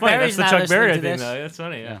 Hopefully Oh, Chuck it's funny. Berry's That's the not Chuck Berry listening to thing, this. though. That's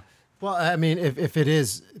funny. Yeah. Well, I mean, if it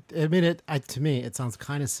is, I mean, to me, it sounds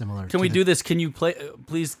kind of similar. Can we do this? Can you play?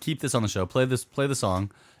 Please keep this on the show. Play the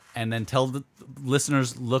song, and then tell the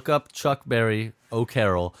listeners, look up Chuck Berry, "Oh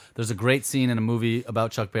Carol." There's a great scene in a movie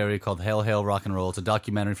about Chuck Berry called "Hail Hail Rock and Roll." It's a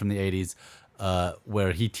documentary from the '80s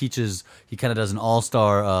where he kind of does an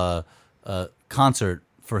all-star concert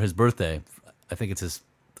for his birthday. I think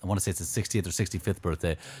I want to say it's his 60th or 65th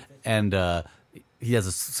birthday, and he has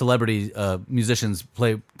a celebrity musicians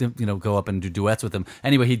go up and do duets with him.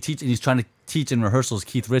 Anyway, he's trying to teach in rehearsals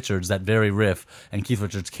Keith Richards that very riff, and Keith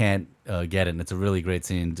Richards can't get it. And it's a really great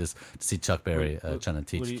scene just to see Chuck Berry trying to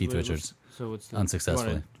teach Keith Richards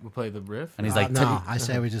unsuccessfully. We'll play the riff, and he's like, "No, I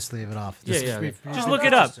say we just leave it off." Just look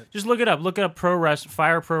it up. Just look it up. Look up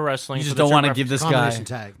Fire Pro Wrestling. You just don't want to give this guy.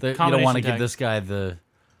 Tag. You don't want to give this guy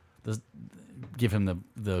give him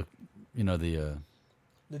the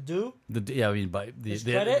The do?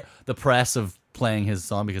 The press of playing his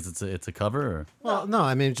song because it's a cover. Or? Well, no,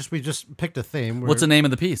 I mean, we just picked a theme. What's the name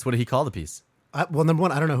of the piece? What did he call the piece? Well, number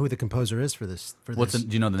one, I don't know who the composer is for this. Do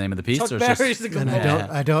you know the name of the piece? Chuck or Berry's the And composer.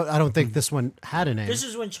 I don't think this one had a name. This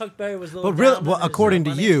is when Chuck Berry was little. But really, down well, and according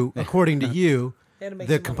to money. you, They had to make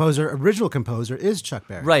the some money. original composer is Chuck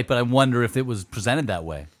Berry. Right, but I wonder if it was presented that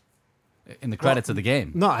way in the credits of the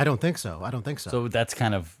game. No, I don't think so. So that's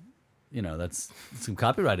kind of, that's some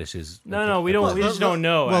copyright issues. No, we don't. We just don't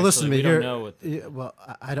know. Well, listen to me. We don't know what.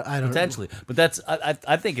 I don't. Potentially, but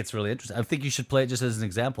I think it's really interesting. I think you should play it just as an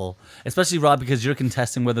example, especially Rob, because you're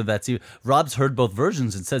contesting whether that's you. Rob's heard both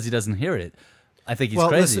versions and says he doesn't hear it. I think he's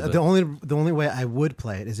crazy. Listen, the only way I would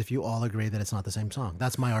play it is if you all agree that it's not the same song.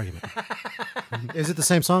 That's my argument. Is it the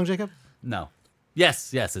same song, Jacob? No.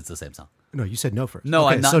 Yes, it's the same song. No, you said no first. No,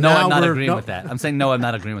 Okay, I'm not. so No, now I'm not we're- agreeing no- with that. I'm saying no, I'm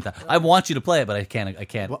not agreeing with that. I want you to play it, but I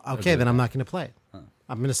can't. Well, okay, then I'm not going to play it.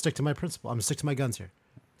 I'm going to stick to my principle. I'm going to stick to my guns here.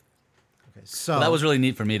 Okay, so That was really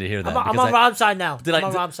neat for me to hear that. I'm because on Rob's side now. Did I'm I-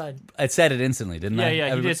 on Rob's side. I said it instantly, didn't I?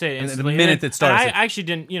 Yeah, he did say it instantly. The minute it started. I actually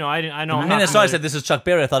didn't. I know. The minute it started, I said this is Chuck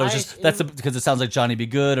Berry. I thought it was because it sounds like Johnny Be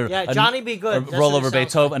Good or Yeah, Johnny Be Good. or That's Roll what it Over sounds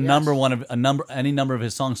Beethoven. like, Any number of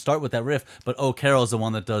his songs start with that riff, but Oh Carol is the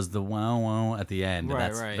one that does the wow wow at the end.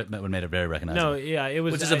 Right, and right. That made it very recognizable. No, yeah, it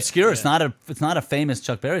was. Which is obscure. It's not a famous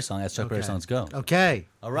Chuck Berry song as Chuck Berry songs go. Okay.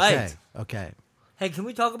 All right. Okay. Hey, can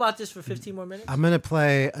we talk about this for 15 more minutes? I'm going to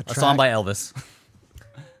play a A track song by Elvis.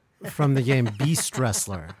 from the game Beast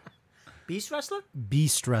Wrestler. Beast Wrestler?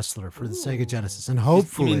 Beast Wrestler for the Sega Genesis. And You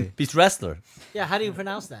hopefully, mean Beast Wrestler. Yeah, how do you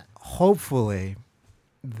pronounce that?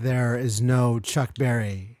 there is no Chuck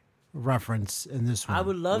Berry reference in this one. I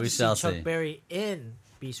would love We to see shall Chuck see. Berry in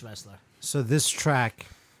Beast Wrestler. So this track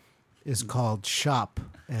is called Shop,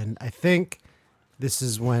 and I think this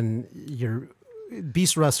is when you're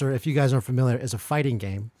Beast Wrestler. If you guys aren't familiar, is a fighting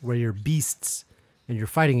game where you're beasts and you're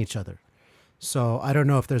fighting each other. So I don't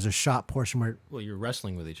know if there's a shop portion where Well, you're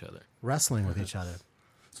wrestling with each other. wrestling with each other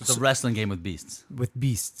So it's a wrestling game with beasts. with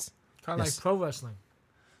beasts. Kind of Yes. like pro wrestling.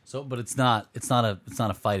 So, but it's not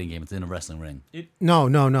a fighting game. It's in a wrestling ring.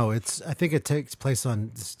 No. I think it takes place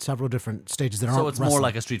on several different stages that aren't. So it's wrestling. more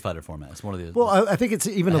like a Street Fighter format. It's one of the. Well, I think it's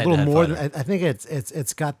even a little head-to-head more than. fighter. I think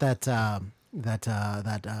it's got that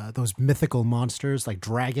those mythical monsters like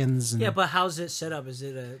dragons. And Yeah, but how's it set up? Is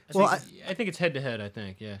it a... well, I think it's head to head. I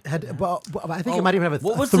think. Yeah. I think it might even have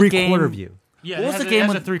what a was the 3/4 game? view. Yeah. What it was has the a, game it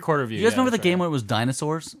has with- a 3/4 view. You guys remember the game where it was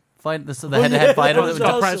dinosaurs fight the head-to-head fighter? It's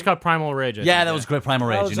It's called Primal Rage. I Yeah, think, that was great. Primal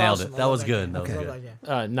That Rage. was You nailed awesome. it. I That love was that good. game. That was I love good.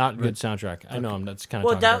 that game. Not good soundtrack. I know. That's kind of.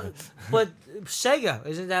 Well, talking about it. but Sega,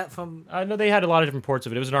 isn't that from... No, they had a lot of different ports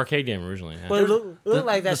of it. It was an arcade game originally. Yeah. But it looked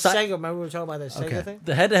like that the si- Sega. Remember we were talking about that Sega Okay. thing?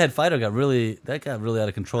 The head-to-head fighter got really out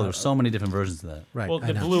of control. There were so many different versions of that. Right. Well, I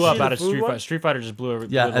it know. blew Did you up see out the of food Street one? Fighter. Street Fighter just blew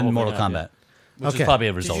Yeah, the whole and thing Mortal up, Kombat, yeah. which Okay. is probably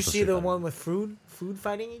a Did result you of see Street the Fighter. one with food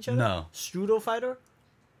fighting each other? No. Strudel fighter?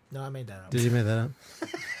 No, I made that up. Did you make that up?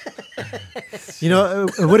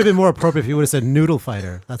 It would have been more appropriate if you would have said noodle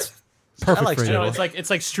fighter. That's perfect like for You know, you. it's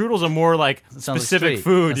like strudel's a more like It sounds specific like street.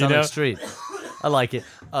 food. It You sounds know, like street. I like it.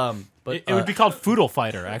 But it would be called Foodle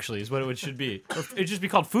Fighter. Actually, is what it should be. Or it'd just be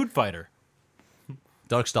called Food Fighter.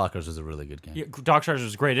 Darkstalkers was a really good game. Yeah, Darkstalkers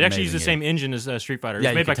was great. It actually used the Amazing same engine as Street Fighter. It Yeah,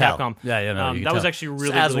 was you made by could tell. Capcom. Yeah, no, you could that was tell. actually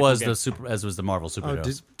really, as really was cool game. as was the Marvel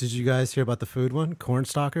superheroes. Did you guys hear about the food one?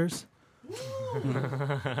 Cornstalkers?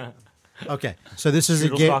 Okay, so this is a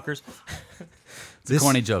Strudel game. Stalkers. It's a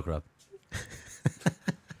corny joke, Rob.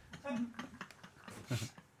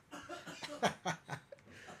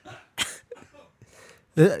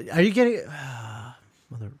 Are you getting?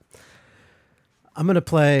 Mother. I'm gonna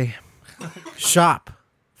play Shop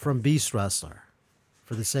from Beast Wrestler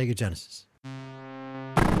for the Sega Genesis.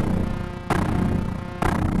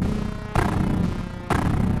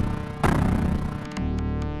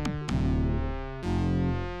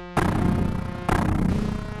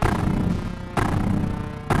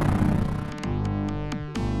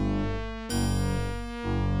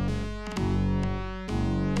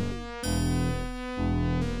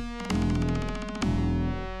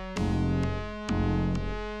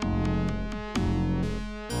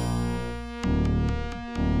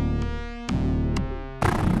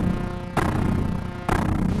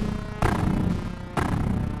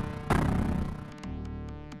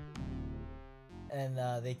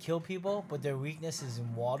 they kill people, but their weakness is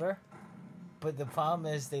in water. But the problem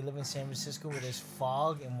is they live in San Francisco where there's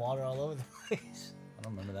fog and water all over the place. I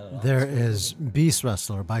don't remember that at all. There is Beast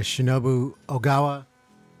Wrestler by Shinobu Ogawa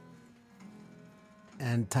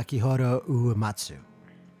and Takihiro Uematsu.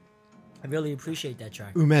 I really appreciate that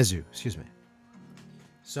track. Umezu, excuse me.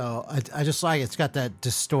 So I just like it's got that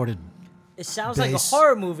distorted. It sounds like a bass.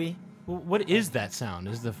 horror movie. Well, what is that sound?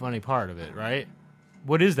 Is the funny part of it, right?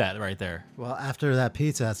 What is that right there? Well, after that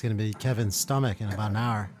pizza, that's going to be Kevin's stomach in about an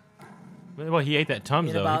hour. Well, he ate that Tums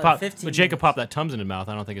In though. about 15 but Jacob minutes. popped that Tums in his mouth.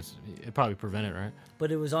 I don't think it probably prevent it, right?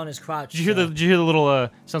 But it was on his crotch. Did you hear so- the? Did you hear the little?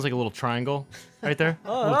 Sounds like a little triangle right there.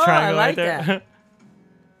 Little I triangle like right there. that.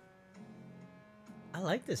 I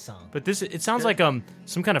like this song. But it sounds like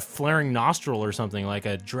some kind of flaring nostril or something, like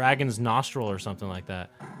a dragon's nostril or something like that.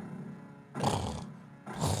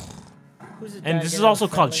 Who's the And this dragon is on also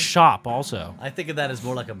the called friendly? Shop. Also, I think of that as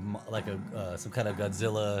more like some kind of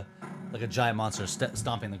Godzilla, like a giant monster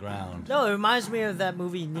stomping the ground. No, it reminds me of that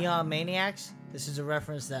movie Neon Maniacs. This is a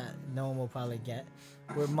reference that no one will probably get,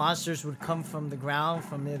 where monsters would come from the ground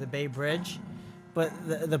from near the Bay Bridge, but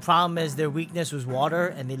the problem is their weakness was water,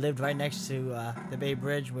 and they lived right next to the Bay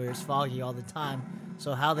Bridge where it's foggy all the time.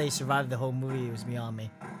 So how they survived the whole movie was beyond me.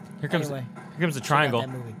 here comes Anyway, here comes the check out triangle. that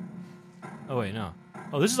movie. Oh wait, no.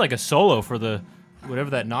 Oh, this is like a solo for the whatever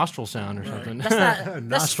that nostril sound or something. That's not. That's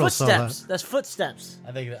Nostril footsteps. solo. That's footsteps.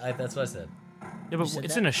 I think that's what I said. Yeah, but said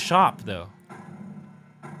it's that? in a shop though.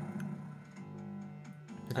 Here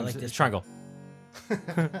I comes like the this triangle.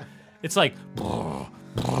 It's like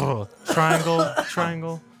triangle,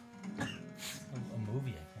 triangle. A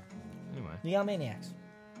movie. I can't. Anyway, Neon Maniacs.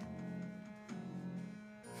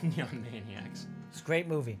 Neon Maniacs. It's a great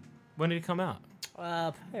movie. When did it come out?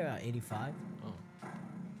 Probably about 85.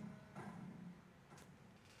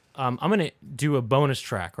 I'm gonna do a bonus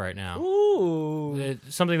track right now. Ooh.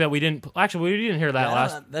 Something that we didn't. Actually, we didn't hear that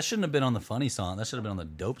last. That shouldn't have been on the funny song. That should have been on the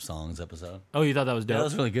dope songs episode. Oh, you thought that was Yeah, that dope?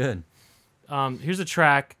 was really good. Here's a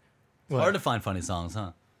track. It's hard to find funny songs,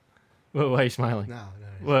 huh? Why are you smiling? No,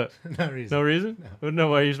 What? no reason. No reason? No.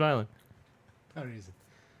 Why are you smiling? No reason.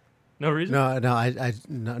 No reason?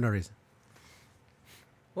 No reason.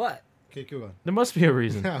 What? Okay, go on. There must be a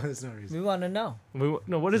reason. No, there's no reason. We want to know.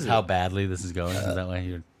 No, what is it? How badly this is going? Is that why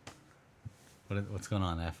you're? What's going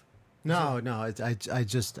on, F? No.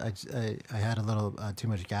 I had a little too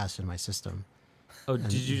much gas in my system. Oh,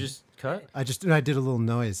 did you just cut? I did a little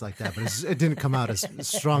noise like that, but it didn't come out as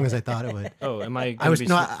strong as I thought it would. Oh, am I? I Gonna was be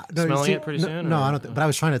smelling smelling it pretty soon. No, or- I don't. But I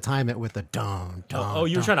was trying to time it with the dong. Oh,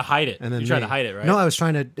 you were trying to hide it. And then You're trying to hide it, right? No, I was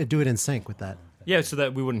trying to do it in sync with that. Yeah, so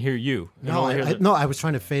that we wouldn't hear you. And No, only hear the- no, I was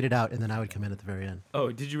trying to fade it out, and then I would come in at the very end.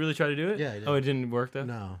 Oh, did you really try to do it? Yeah, I did. Oh, it didn't work though.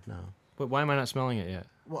 No. But why am I not smelling it yet?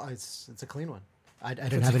 Well, it's a clean one. I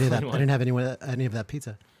didn't have any of that. clean I one. didn't have any of that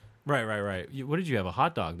pizza. Right. What did you have? A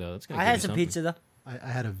hot dog though. That's gonna. I give had you some something. pizza, though. I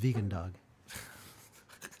had a vegan dog.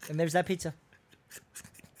 And there's that pizza.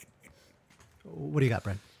 What do you got,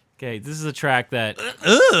 Brent? Okay, this is a track that.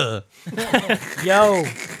 Yo.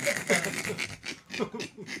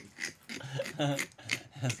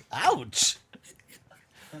 Ouch!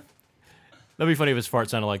 That'd be funny if his fart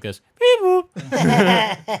sounded like this. Beep,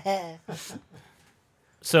 boop.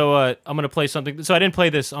 So I'm gonna play something. So I didn't play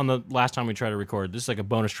this on the last time we tried to record. This is like a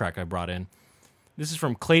bonus track I brought in. This is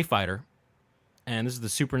from Clay Fighter, and this is the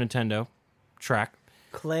Super Nintendo track.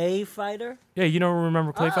 Clay Fighter? Yeah, you don't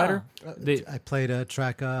remember Clay Ah. Fighter? I played a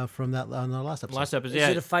track from that on the last episode. Last episode. Is Yeah,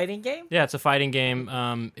 it a fighting game? yeah, it's a fighting game.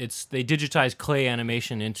 They digitized clay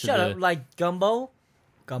animation into Shut the up. Like Gumbo?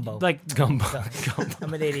 Gumbo. like Gumbo.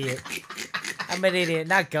 I'm an idiot.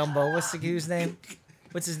 Not Gumbo. What's the dude's name?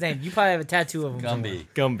 What's his name? You probably have a tattoo of him. Gumby.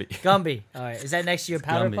 Gumby. somewhere. Gumby. All right. Is that next to your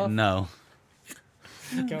powder Gumby. puff? No.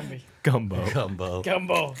 Gumby. Gumbo. Gumbo.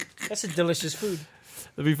 Gumbo. That's a delicious food.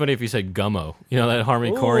 It'd be funny if you said Gummo. You know that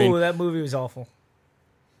Harmony Ooh, Korine. that movie was awful.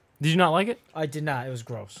 Did you not like it? I did not. It was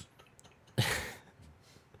gross.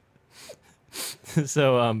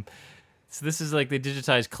 So this is like they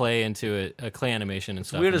digitized clay into a clay animation and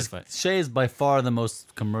stuff. Weird and as they fight. Shea is by far the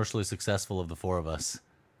most commercially successful of the four of us.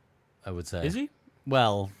 I would say. Is he?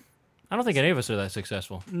 Well, I don't think any of us are that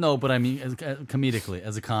successful. no, but I mean, comedically,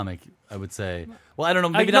 as a comic, I would say. Well, I don't know.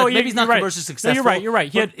 Maybe, No, maybe he's not you're right. commercially successful. No, you're right. You're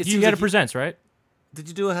right. He but had, it you seems had a like presents, right? Did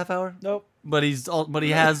you do a half hour? Nope. But he's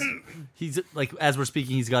like, as we're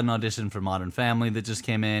speaking, he's got an audition for Modern Family that just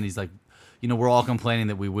came in. He's like, we're all complaining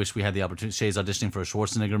that we wish we had the opportunity. Shay's auditioning for a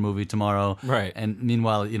Schwarzenegger movie tomorrow, Right. And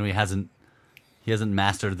meanwhile, he hasn't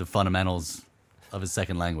mastered the fundamentals of his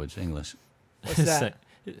second language, English. What's that?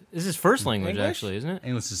 This is first language, English? actually, isn't it?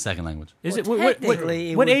 English is second language. Is Well, it?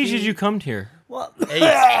 technically, it What would age did be- you come here? Well,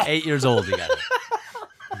 8 years old, he got it.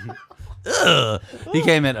 He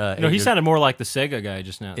came at. No, he sounded more like the Sega guy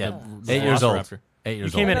just now. Yeah, the 8 years old. Velociraptor. 8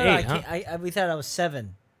 years He came old. in No, eight, huh? we thought I was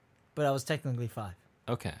 7, but I was technically 5.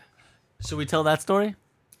 Okay. Should we tell that story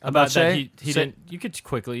About that, Shea? he didn't. You could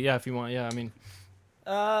quickly, yeah, if you want. Yeah, I mean,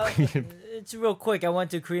 It's real quick. I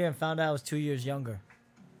went to Korea and found out I was 2 years younger.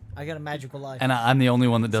 I got a magical life. And I'm the only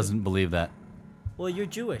one that doesn't believe that. Well, you're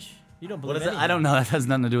Jewish. You don't What believe is it? anything. I don't know. That has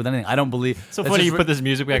nothing to do with anything. I don't believe. so that's funny just you put this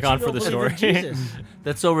music back on You for don't the believe story. in Jesus.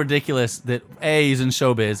 That's so ridiculous that A, he's in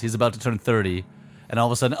showbiz. He's about to turn 30. And all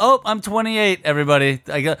of a sudden, oh, I'm 28, everybody.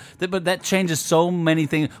 But that changes so many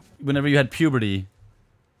things. Whenever you had puberty,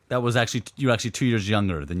 you were actually 2 years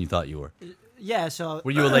younger than you thought you were. Yeah, so...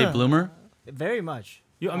 Were you a late bloomer? Very much.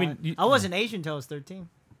 I I wasn't Asian until I was 13.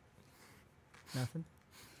 Nothing.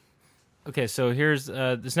 Okay, so here's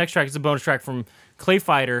this next track. It's a bonus track from Clay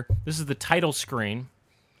Fighter. This is the title screen.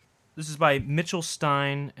 This is by Mitchell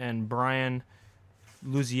Stein and Brian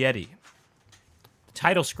Luzietti. The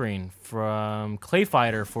title screen from Clay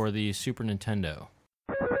Fighter for the Super Nintendo.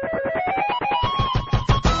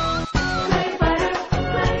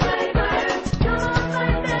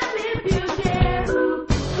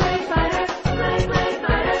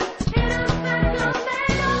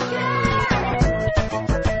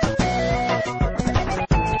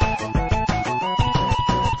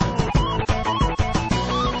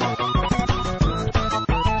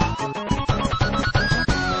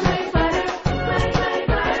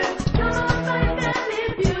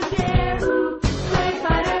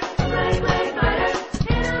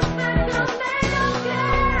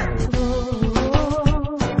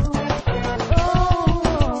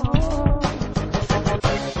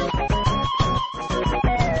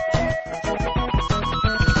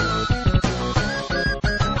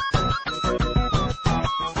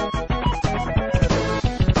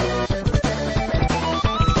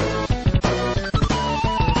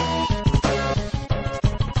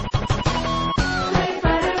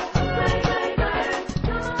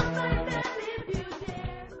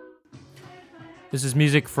 This is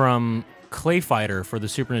music from Clay Fighter for the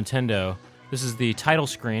Super Nintendo. This is the title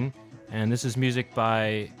screen, and this is music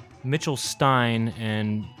by Mitchell Stein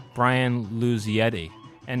and Brian Luzietti.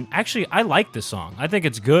 And actually, I like this song. I think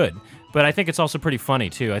it's good, but I think it's also pretty funny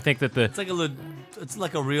too. I think that It's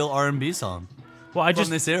like a real R&B song from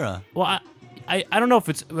this era. Well, I don't know if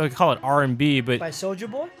it's I call it R&B, but By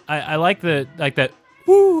Soulja Boy? I like that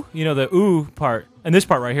ooh, the ooh part, and this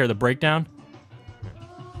part right here, the breakdown.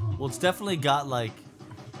 Well, it's definitely got like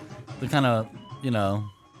the kind of,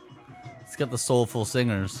 it's got the soulful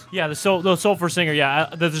singers. Yeah, the soulful singer.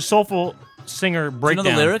 Yeah, the soulful singer Do you breakdown.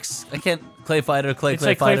 know the lyrics? I can't. Clay Fighter, Clay It's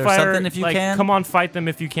like Fighter, Clay Fighter, something if you like, can. Come on, fight them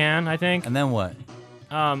if you can. I think. And then what?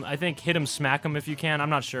 I think hit him, smack him if you can.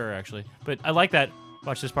 I'm not sure actually, but I like that.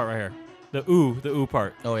 Watch this part right here. The ooh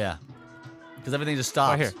part. Oh yeah, because everything just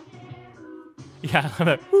stops. Right here. Yeah,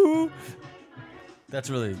 the ooh. That's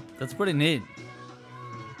pretty neat.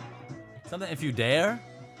 Something if you dare.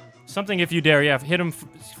 Something if you dare. Yeah, hit him,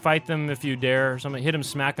 fight them if you dare. Or something. Hit him,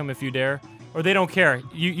 smack them if you dare. Or they don't care.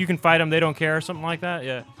 You can fight them. They don't care. Something like that.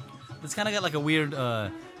 Yeah. It's kind of got like a weird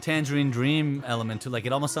Tangerine Dream element to like.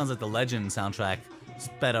 It almost sounds like the Legend soundtrack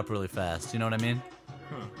sped up really fast. You know what I mean?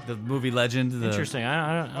 The movie Legend. Interesting.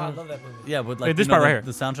 I I love that movie. Yeah, with like Wait, this part right here.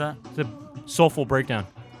 The soundtrack. The soulful breakdown.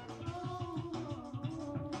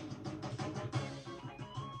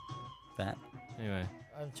 That. Anyway.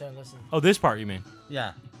 I'm trying to listen. Oh, this part you mean?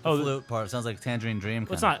 Yeah. Oh, The flute part sounds like Tangerine Dream.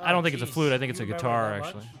 Well, it's kinda. not. I don't think it's a jeez. flute. I think it's a You remember guitar that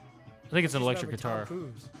actually. much? I think it's an Just electric remember Tom guitar.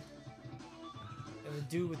 Cruise. And the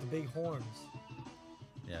dude with the big horns.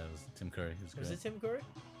 Yeah, it was Tim Curry. He was Was great. it Tim Curry?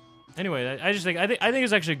 Anyway, I just think I think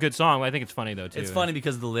it's actually a good song. I think it's funny though too. It's funny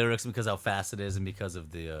because of the lyrics, because how fast it is, and because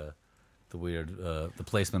of the weird the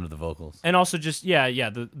placement of the vocals. And also just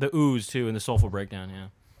the ooze too and the soulful breakdown. Yeah.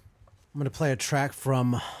 I'm going to play a track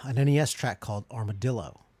from an NES track called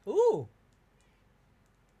Armadillo. Ooh.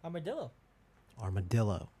 Armadillo.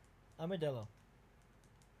 Armadillo. Armadillo.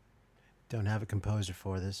 Don't have a composer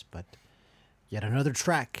for this, but yet another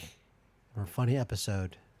track from a funny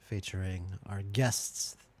episode featuring our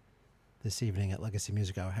guests this evening at Legacy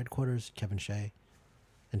Music Hour headquarters, Kevin Shea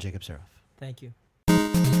and Jacob Sirof. Thank you.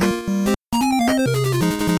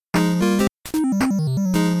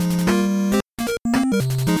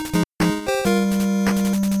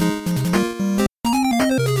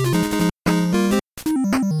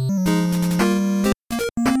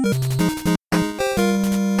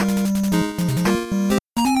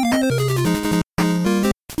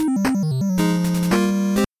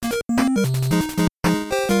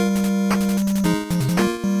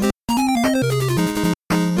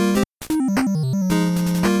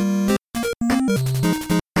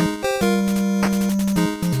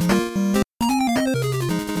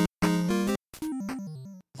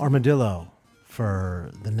 Armadillo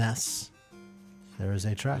for the NES. There is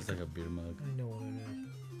a track. It's like a beer mug. I know what it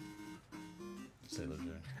is. Sailor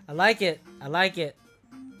Jerry. I like it. I like it.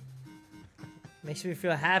 Makes me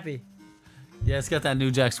feel happy. Yeah, it's got that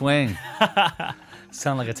New Jack Swing.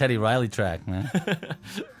 Sound like a Teddy Riley track, man.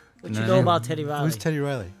 What you know about Teddy Riley? Who's Teddy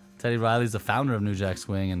Riley? Teddy Riley's the founder of New Jack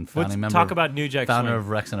Swing and Let's founding member. talk about New Jack founder Swing. of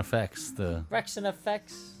Rex and Effects. The Rex and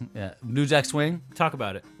Effects. New Jack Swing. Talk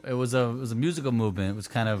about it. It was a musical movement. It was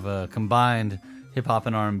kind of combined hip hop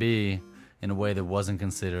and R&B in a way that wasn't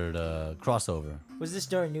considered a crossover. Was this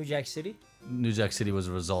during New Jack City? New Jack City was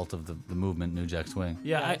a result of the movement New Jack Swing.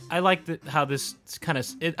 Yeah, I like how this kind of.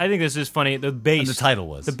 I think this is funny. The bass. And the title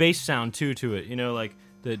was. The bass sound too to it. You know, like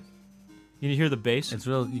the. You hear the bass? It's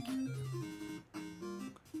real.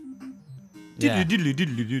 Yeah.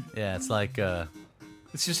 Yeah, it's like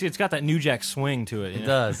It's got that New Jack Swing to it. it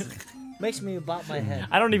does. Makes me bop my head.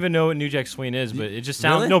 I don't even know what New Jack Swing is, but it just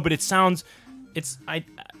sounds. Really? No, but it sounds. It's I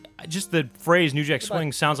just the phrase New Jack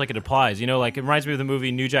Swing sounds like it applies. You know, like it reminds me of the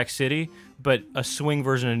movie New Jack City, but a swing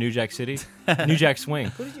version of New Jack City. New Jack Swing.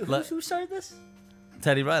 Who started this?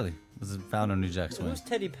 Teddy Riley was the founder of New Jack Swing. Who's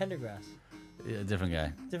Teddy Pendergrass? Yeah, different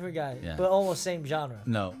guy. Different guy, Yeah. but almost same genre.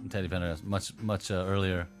 No, Teddy Pendergrass, much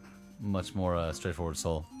earlier, much more straightforward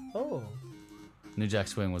soul. Oh. New Jack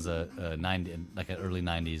Swing was a 90, like an early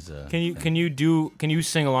 90s. Can you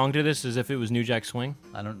sing along to this as if it was New Jack Swing?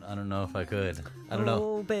 I don't know if I could. I don't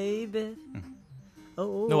know. Oh, baby.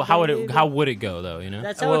 Oh, No, how would it go though? You know.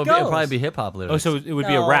 That's how Well, it goes. it'd probably be hip hop lyrics. Oh, so it would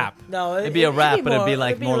be a No, rap. No, It'd be a rap, but it'd be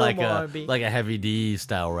like it'd more a like little a R&B. like a Heavy D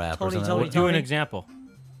style rap or Tony, something. Do an example.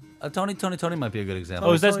 Tony might be a good example.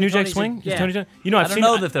 Oh, is that Tony- New Jack Tony's Swing? a- Is yeah. Tony, you know, I I've don't seen.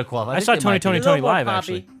 know that they're qualified. I saw think they might Tony be. A little more live poppy,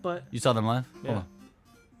 actually. But You saw them live? Yeah. Hold on.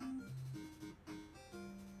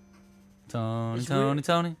 It's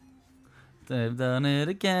Tony. They've done it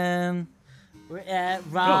again. we're at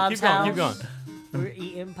Go, Rob's keep going, house. keep going. We're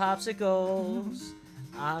eating popsicles.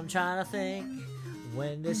 I'm trying to think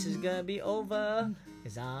when this is gonna be over,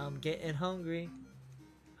 'cause I'm getting hungry.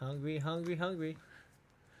 Hungry.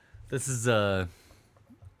 This is that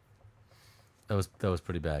was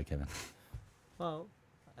pretty bad, Kevin. Well,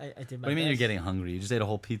 I did my What do you mean you're best. getting hungry? You just ate a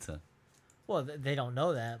whole pizza. Well, they don't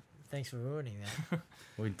know that. Thanks for ruining that.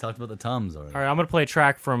 We talked about the Tums already. All right, I'm gonna play a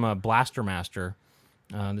track from Blaster Master.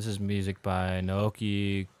 This is music by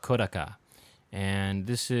Naoki Kodaka, and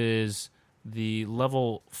this is the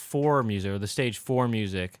level 4 music or the stage 4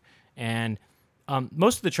 music. And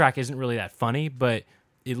most of the track isn't really that funny, but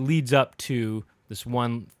it leads up to this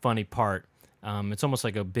one funny part. It's almost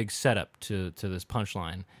like a big setup to this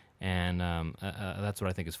punchline, and that's what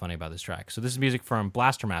I think is funny about this track. So this is music from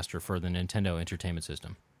Blaster Master for the Nintendo Entertainment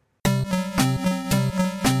System.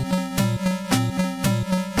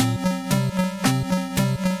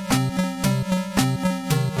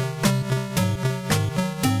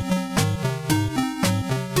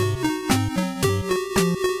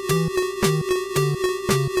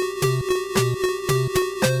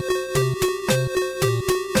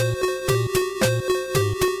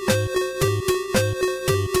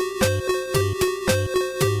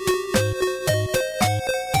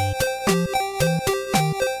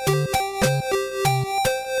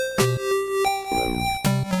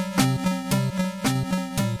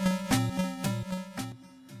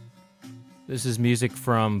 This is music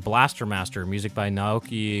from Blaster Master, music by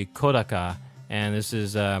Naoki Kodaka, and this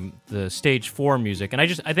is the stage 4 music. And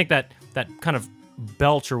I think that kind of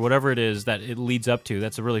belch or whatever it is that it leads up to,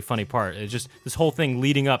 that's a really funny part. It's just this whole thing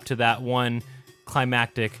leading up to that one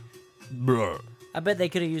climactic. Brr. I bet they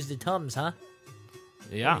could have used the Tums, huh?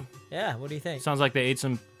 Yeah, Yeah. What do you think? sounds like they ate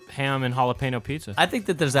some ham and jalapeno pizza. I think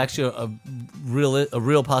that there's actually a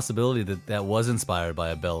real possibility that was inspired by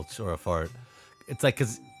a belch or a fart. It's like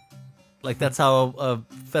that's how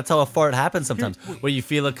a fart happens sometimes, where you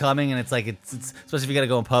feel it coming and it's especially if you got to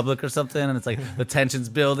go in public or something, and it's like the tension's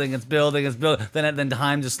building, it's building, then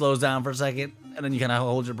time just slows down for a second, and then you kind of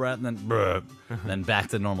hold your breath, and then then back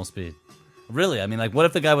to normal speed. Really, I mean, like, what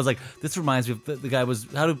if the guy was like, this reminds me of the guy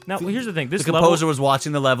was Now, here's the thing. This the composer was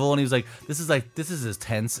watching the level and he was like, this is as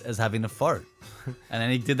tense as having a fart, and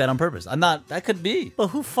then he did that on purpose. That could be. But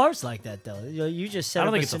who farts like that though? You just said I don't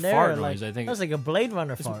up think it's a scenario fart like, noise. I think that was like a Blade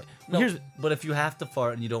Runner fart. No, but if you have to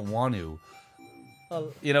fart and you don't want to,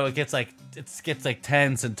 Well, it gets like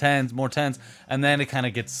tense, more tense, and then it kind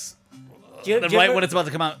of gets do you when ever- it's about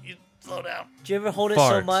to come out, you slow down. Do you ever hold it so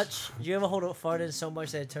Farts. much? Do you ever hold a fart in so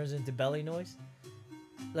much that it turns into belly noise?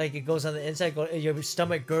 Like it goes on the inside, your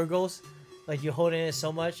stomach gurgles. Like you're holding it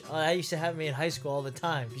so much. I used to have me in high school all the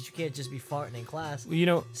time because you can't just be farting in class. You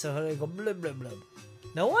know, So they go blub blub blub.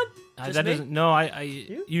 No one? Just that me? doesn't. No,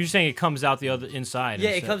 you're saying it comes out the other inside. Yeah,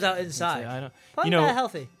 it comes out inside. I don't. Probably not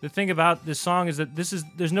healthy. The thing about this song is that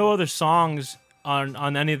there's no other songs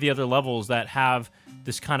on any of the other levels that have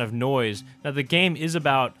this kind of noise. Now the game is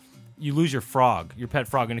about you lose your frog, your pet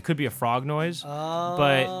frog, and it could be a frog noise. Oh.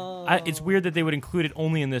 But it's weird that they would include it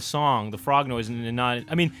only in this song, the frog noise, and not.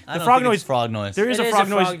 I mean, I the don't frog think noise. it's frog noise. There is It a is frog a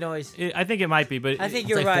noise. frog noise. I think it might be, but I think It's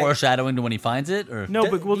you're like right. foreshadowing to when he finds it, or no.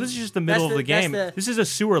 But this is just the middle of the game. This is a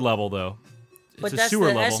sewer level, though. But It's a that's sewer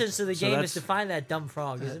the level. essence of the So game that's- is to find that dumb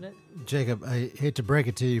frog, isn't it? Jacob, I hate to break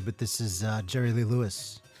it to you, but this is Jerry Lee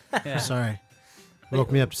Lewis. Sorry. Woke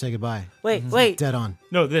me up to say goodbye. Wait. Dead on.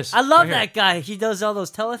 No, this. I love right here. that guy. He does all those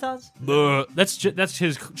telethons. That's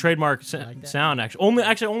his trademark sound.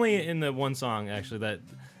 Actually, only in the one song. Actually, that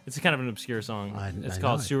it's kind of an obscure song. It's I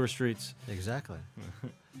called know it. Sewer Streets. Exactly.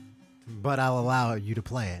 But I'll allow you to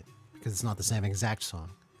play it because it's not the same exact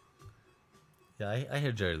song. yeah, I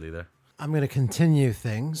hear Jerry Lee there. I'm going to continue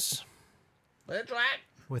things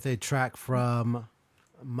with a track from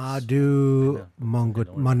Madhu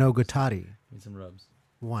Monogatari Need some rubs.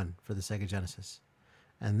 1 for the Sega Genesis.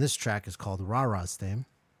 And this track is called Rara's Theme.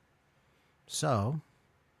 So,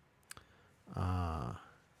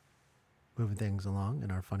 moving things along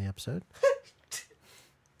in our funny episode.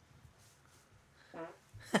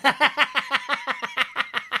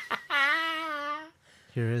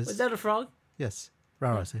 Here is... Was that a frog? Yes,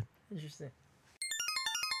 Rara's Theme. Interesting.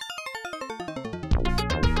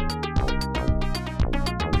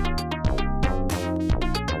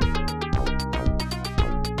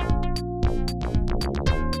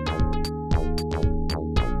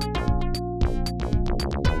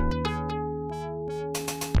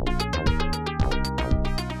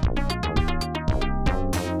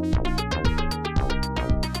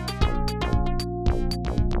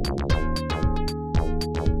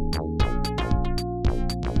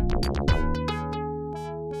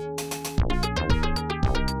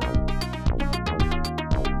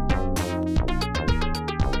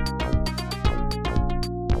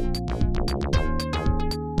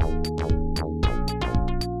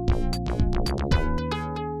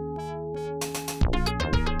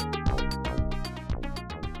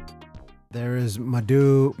 There is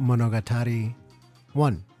Madhu Monogatari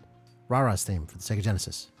 1, Rara's Theme for the Sega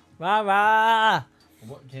Genesis. Rah rah.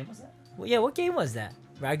 What game was that? Well, yeah, what game was that?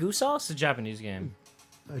 Ragu sauce? It's a Japanese game.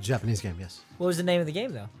 A Japanese game, yes. What was the name of the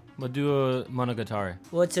game though? Madua Monogatari.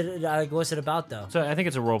 What's it about though? So I think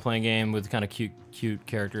it's a role-playing game with kind of cute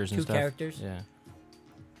characters and Cute stuff. characters? Yeah.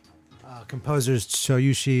 Composers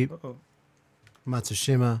Shoyushi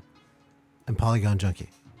Matsushima and Polygon Junkie.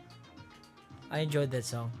 I enjoyed that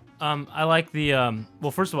song. I like the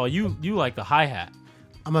well. First of all, you like the hi-hat.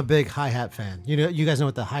 I'm a big hi-hat fan. You guys know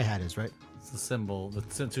what the hi-hat is, right? It's the symbol,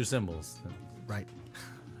 the two symbols. Right.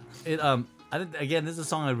 It again, this is a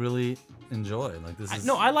song I really enjoy. Like this is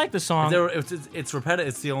I like the song. It's repetitive.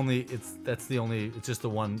 It's just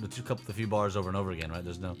the few bars over and over again, right?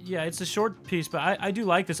 There's no. Yeah, it's a short piece, but I do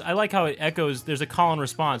like this. I like how it echoes. There's a call and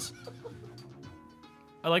response.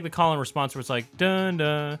 I like the call and response where it's like dun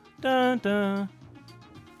dun dun dun.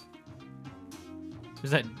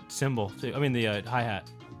 There's that cymbal too. I mean the hi-hat.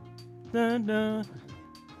 Dun dun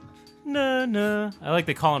dun dun. I like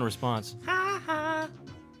the call and response.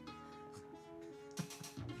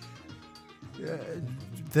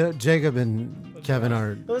 Jacob and Kevin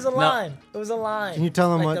are. It was a line. It was a line. Can you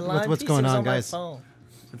tell them Like the line what's piece, going it was on, my guys? phone.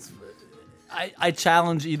 I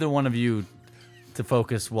challenge either one of you to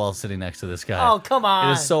focus while sitting next to this guy. Oh, come on.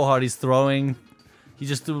 It is so hard. He's throwing. He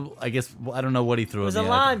just threw. I guess I don't know what he threw. It was at a me.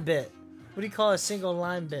 line bit. What do you call a single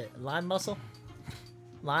line bit? Line muscle?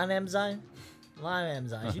 Line enzyme? Line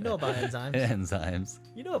enzymes. You know about enzymes. Enzymes.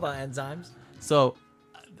 You know about enzymes. So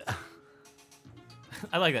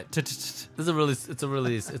I like that. this is it's a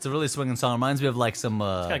really swinging song. Reminds me of like some.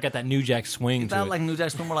 Kind of got that New Jack swing It's to not it. like New Jack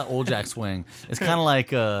Swing, more like Old Jack Swing. It's kind of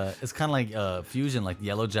like fusion, like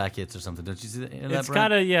Yellow Jackets or something. Don't you see that? It's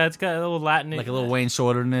kind of it's got a little Latin, like a little Wayne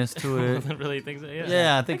Shorterness to it. really think so. Yeah,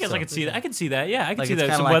 Yeah, I think guess so. I could see that. I could see that. Yeah, I could Like see it's that.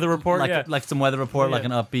 kinda Some like- weather report. like, yeah, like some weather report, like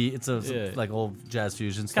Yeah. an upbeat. It's Yeah. like old jazz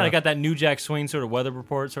fusion stuff. kind of got that New Jack swing sort of weather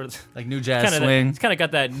report sort of. like new jazz Kinda swing. It's kind of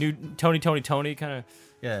got that new Tony kind of.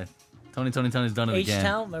 Yeah, Tony's done it again.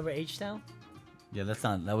 H-Town? Remember H-Town? Yeah, that's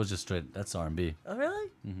not. That was just straight. That's R&B. Oh, really?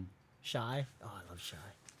 Mm-hmm. Shy? Oh, I love Shy.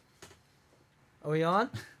 Are we on?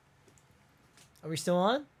 Are we still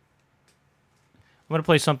on? I'm gonna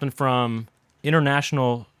play something from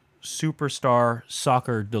International Superstar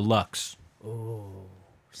Soccer Deluxe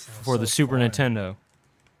for the Super Nintendo.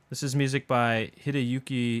 This is music by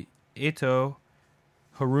Hideyuki Eto,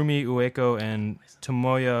 Harumi Ueko, and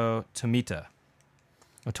Tomoyo Tomita.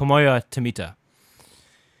 Tomoya Tomita.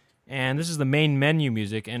 And this is the main menu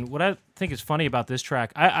music. And what I think is funny about this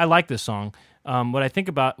track, I like this song. What I think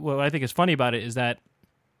is funny about it is that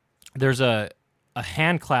there's a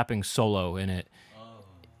hand clapping solo in it,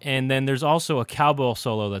 and then there's also a cowbell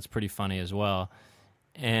solo that's pretty funny as well,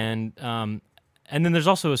 and then there's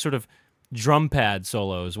also a sort of drum pad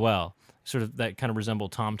solo as well, sort of that kind of resemble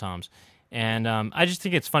tom toms, and I just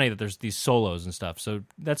think it's funny that there's these solos and stuff. So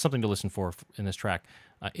that's something to listen for in this track.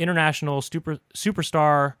 International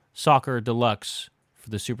Superstar Soccer Deluxe for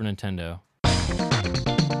the Super Nintendo.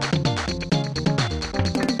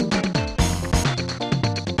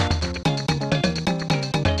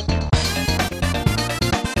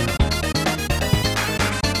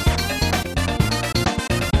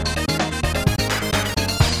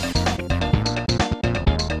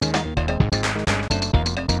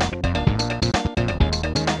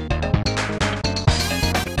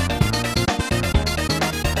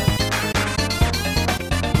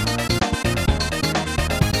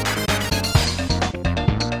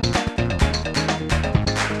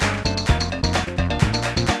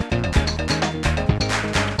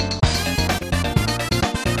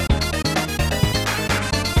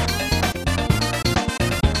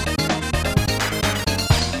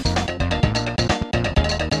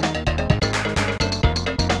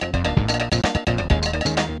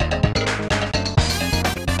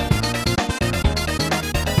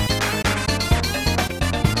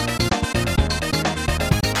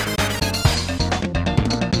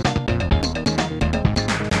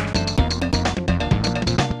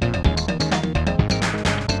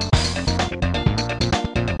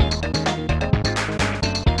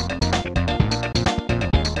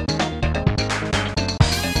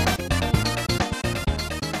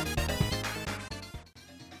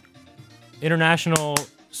 International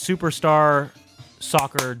Superstar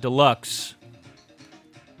Soccer Deluxe.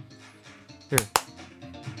 Here.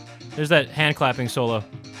 There's that hand clapping solo. I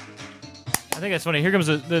think that's funny. Here comes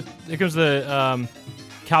the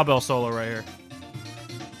cowbell solo right here.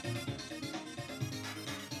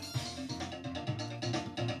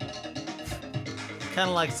 Kind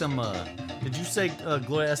of like some. Did you say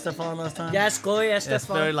Gloria Estefan last time? Yes, Gloria Estefan. It's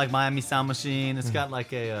very like Miami Sound Machine. It's got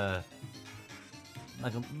like a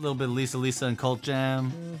little bit of Lisa and Cult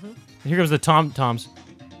Jam. Mm-hmm. Here comes the tom-toms.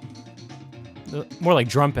 More like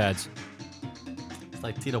drum pads. It's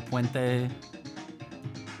like Tito Puente.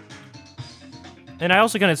 And I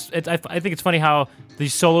also I think it's funny how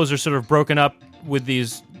these solos are sort of broken up with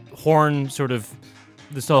these horn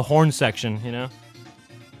this whole horn section, you know?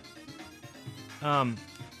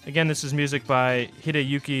 Again, this is music by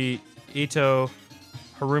Hideyuki Ito,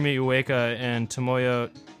 Harumi Ueka, and Tomoya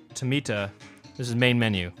Tomita. This is main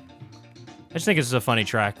menu. I just think this is a funny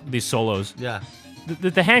track, these solos. Yeah.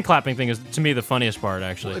 The hand clapping thing is, to me, the funniest part,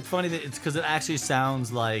 actually. Well, it's funny that it's because it actually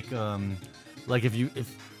sounds like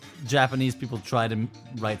if Japanese people try to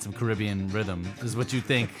write some Caribbean rhythm, this is what you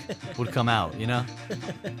think would come out, you know?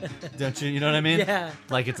 Don't you? You know what I mean? Yeah.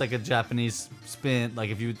 Like it's like a Japanese spin. Like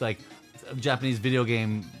if you like a Japanese video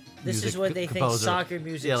game. This is what they think soccer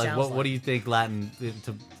music sounds like. Yeah, like what do you think Latin to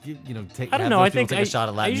take? I don't know. I think take a shot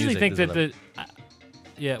at Latin I usually music think that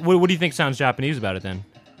yeah. What do you think sounds Japanese about it then?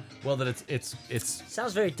 Well, that it's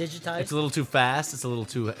sounds very digitized. It's a little too fast. It's a little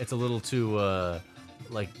too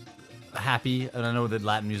like happy. And I know that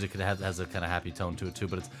Latin music has a kind of happy tone to it too.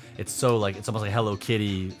 But it's so like it's almost like Hello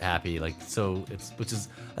Kitty happy. Like so which is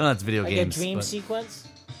I don't know. It's video like games. Like a dream sequence.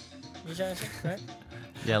 You trying to say, right?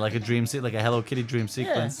 Yeah, like a like a Hello Kitty dream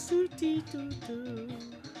sequence. Yeah.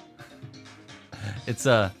 It's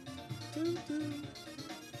Yeah,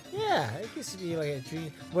 it used to be like a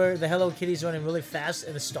dream where the Hello Kitty's running really fast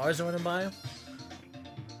and the stars are running by him.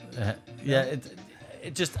 Yeah,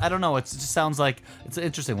 it just I don't know. It just sounds like it's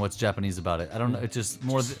interesting. What's Japanese about it? I don't know. It's just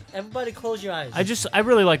more. Everybody, close your eyes. I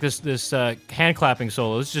really like this hand clapping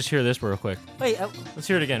solo. Let's just hear this real quick. Wait, let's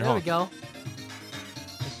hear it again. There we go.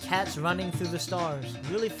 The cat's running through the stars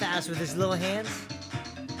really fast with his little hands.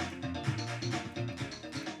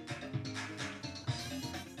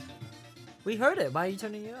 We heard it. Why are you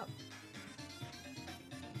turning it up?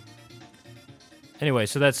 Anyway,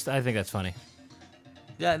 so I think that's funny.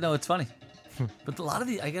 Yeah, no, it's funny. But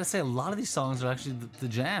I gotta say, a lot of these songs are actually the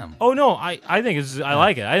jam. Oh no, I think I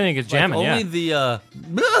like it. I think it's jamming. Like only the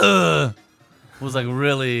was like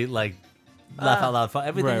really like laugh out loud fun.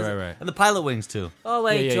 Everything right. And the Pilot Wings too. Oh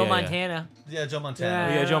wait, Yeah, Joe yeah. Montana. Yeah, Joe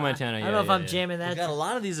Montana. Yeah, Joe Montana. I don't know if I'm jamming that. A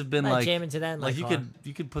lot of these have been I'm like jamming to that. Like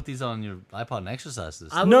you could put these on your iPod and exercise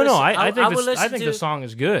this. I think the song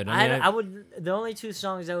is good. I would. The only two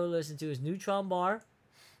songs I would listen to is Neutron Bar.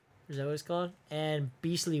 Is that what it's called? And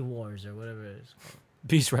Beastly Wars or whatever it is called.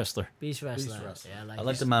 Beast Wrestler. Beast Wrestler. Wrestler. Yeah, I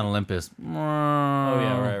like the Mount Olympus. Oh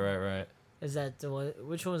yeah, right. Is that the one?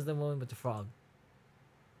 Which one's the one with the frog?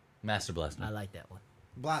 Master Blaster. I like that one.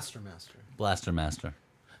 Blaster Master. Blaster Master.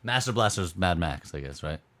 Master Blaster's Mad Max, I guess,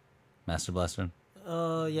 right? Master Blaster?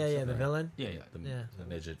 Oh yeah, the villain. Yeah. The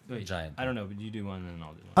midget, Wait, giant. I don't know, but you do one and then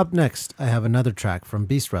I'll do one. Up next, I have another track from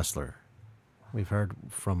Beast Wrestler. We've heard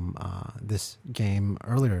from this game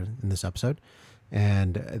earlier in this episode,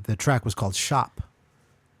 and the track was called Shop.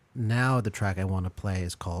 Now the track I want to play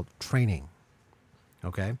is called Training.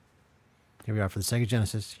 Okay? Here we are for the Sega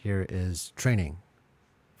Genesis. Here is Training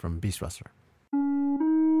from Beast Wrestler.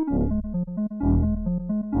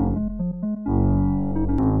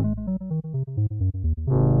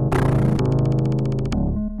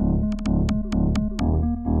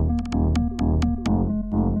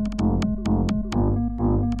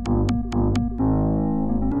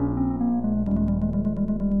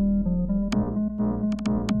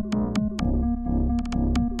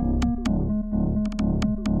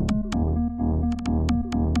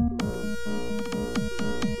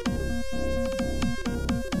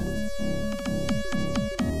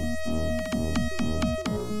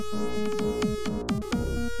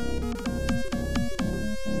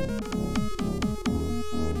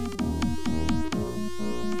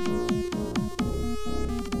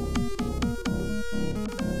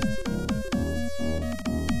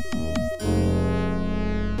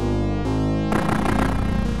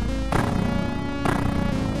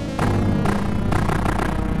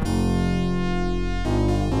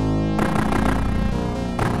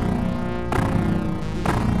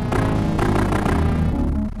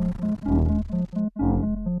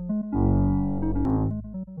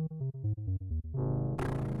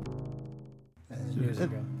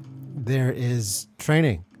 There is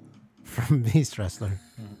Training from Beast Wrestler.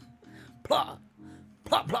 Plop,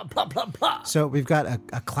 plop, plop, plop, plop, plop. So we've got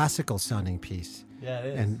a classical sounding piece. Yeah, it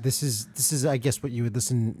is. And this is I guess what you would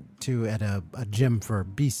listen to at a gym for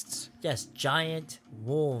beasts. Yes, giant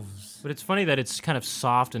wolves. But it's funny that it's kind of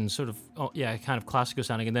soft and sort of kind of classical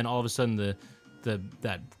sounding, and then all of a sudden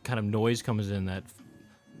that kind of noise comes in, that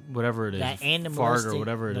whatever it is, That fart animalistic or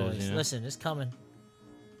whatever it noise. is. You know? Listen, it's coming.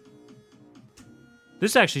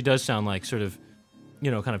 This actually does sound like sort of,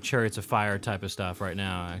 kind of Chariots of Fire type of stuff right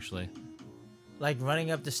now. Actually, Like running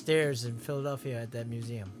up the stairs in Philadelphia at that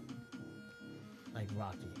museum. Like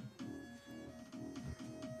Rocky.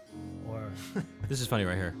 Or this is funny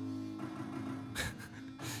right here.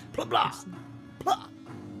 blah blah blah.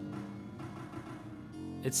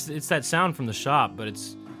 It's that sound from the shop, but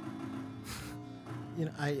it's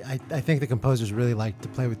I think the composers really like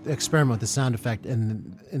to experiment with the sound effect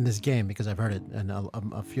in this game, because I've heard it in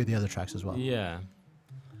a few of the other tracks as well. yeah.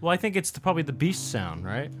 Well, I think it's probably the beast sound,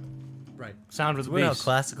 right? Right. Sound of It's the weird how beast.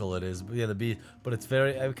 classical it is. But yeah, the beat. But it's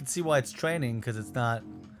very. I can see why it's training, because it's not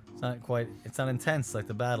quite. It's not intense like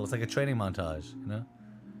the battle. It's like a training montage,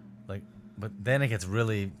 Like, but then it gets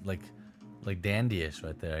really like dandyish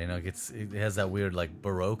right there. It has that weird like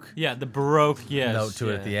Baroque Yeah, the Baroque. Yes. note to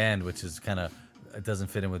it yeah. at the end, which is kind of. It doesn't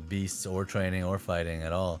fit in with beasts or training or fighting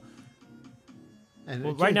at all. And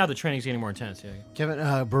Well, right now the training's getting more intense. Yeah. Kevin,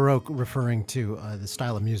 Baroque referring to the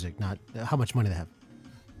style of music, not how much money they have.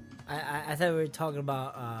 I thought we were talking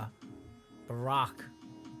about Barack.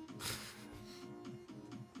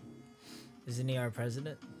 Isn't he our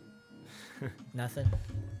president? Nothing.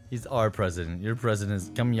 He's our president. Your president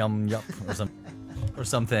is yum yum yup or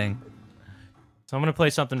something. So I'm gonna play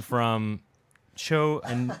something from Cho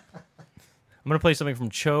Aniki,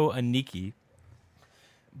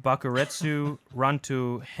 Bakuretsu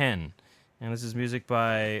Rantu Hen, and this is music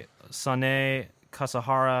by Sane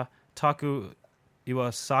Kasahara, Taku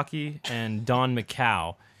Iwasaki, and Don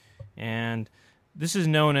Macau, and this is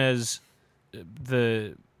known as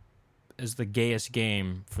the gayest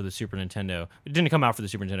game for the Super Nintendo. It didn't come out for the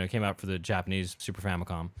Super Nintendo; it came out for the Japanese Super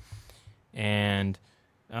Famicom, and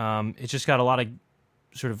it's just got a lot of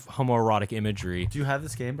sort of homoerotic imagery. Do you have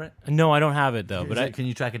this game, Brent? No, I don't have it though. But Can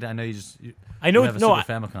you track it down? I know you know you have a Super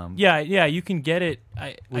Famicom. Yeah, you can get it.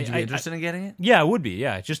 Would you be interested in getting it? Yeah, it would be.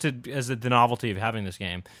 Yeah, just as the novelty of having this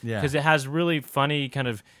game. Yeah. Because it has really funny kind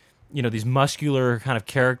of, these muscular kind of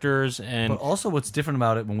characters, and But also, what's different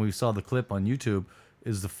about it when we saw the clip on YouTube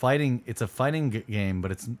is the fighting. It's a fighting game,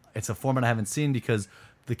 but it's a format I haven't seen because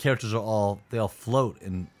the characters all float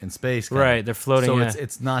in space. kinda. Right, they're floating, So yeah.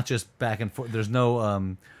 it's not just back and forth. There's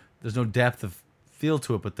no depth of feel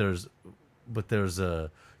to it, but there's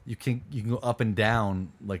you can go up and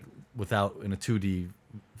down like without in a 2D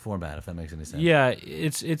format, if that makes any sense. yeah,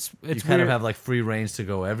 it's You kind weird. of have like free range to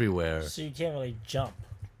go everywhere. So you can't really jump.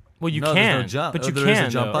 Well, you No, there's no can, jump. but Oh, you there is a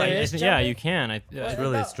can. jump though. button. There is Yeah, jumping? you can. It's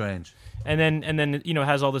really strange. And then it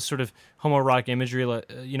has all this sort of homoerotic imagery.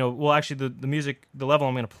 Well, actually, the music, the level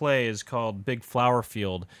I'm going to play is called Big Flower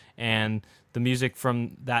Field, and the music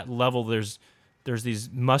from that level, there's these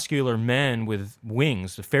muscular men with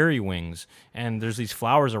wings, the fairy wings, and there's these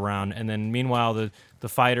flowers around. And then meanwhile, the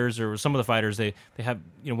fighters, or some of the fighters, they have,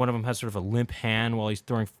 one of them has sort of a limp hand while he's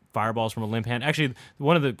throwing fireballs from a limp hand. Actually,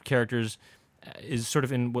 one of the characters is sort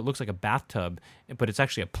of in what looks like a bathtub, but it's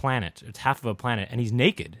actually a planet. It's half of a planet, and he's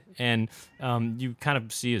naked, and you kind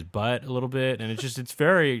of see his butt a little bit, and it's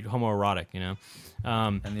very homoerotic,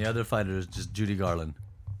 And the other fighter is just Judy Garland.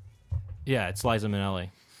 Yeah, it's Liza Minnelli,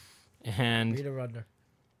 and Rita Rudner.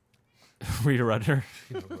 Rita Rudner.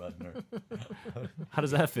 How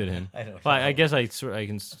does that fit in? I don't Well, know. I guess I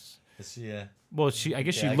can. Is she, Well, I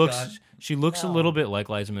guess she Yeah, looks. God. She looks a No. little bit like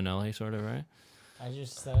Liza Minnelli, sort of, right? I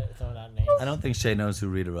just throwing out names. I don't think Shay knows who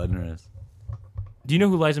Rita Rudner is. Do you know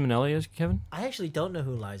who Liza Minnelli is, Kevin? I actually don't know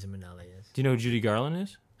who Liza Minnelli is. Do you know who Judy Garland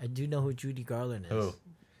is? I do know who Judy Garland is. Who?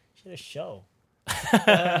 She had a show.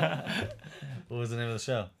 What was the name of the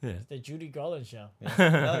show? The Judy Garland show.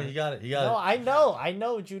 No, you got it. You got No, I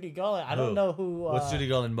know Judy Garland. I Who? don't know who. it. What's Judy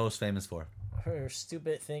Garland most famous for? Her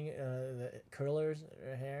stupid thing, the curlers in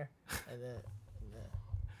her hair, and the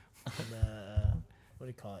what do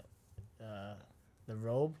you call it? The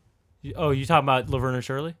robe. You talking about Laverne and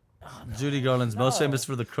Shirley? Judy Garland's most No. famous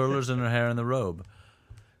for the curlers in her hair and the robe.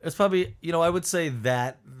 It's probably, I would say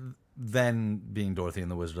that, then being Dorothy in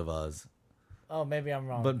The Wizard of Oz. Oh, maybe I'm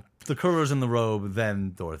wrong. But the curlers in the robe,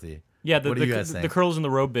 then Dorothy. Yeah, What do you guys the think? curls in the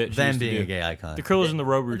robe bit. she Then used to being do. a gay icon. The curls in the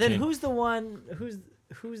robe But routine. then who's the one? Who's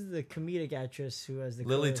the comedic actress who has the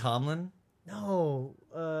Lily curly- Tomlin? No,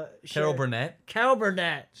 Carol Burnett? Carol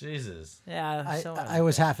Burnett. Jesus. Yeah, I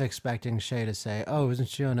was half expecting Shay to say, "Oh, isn't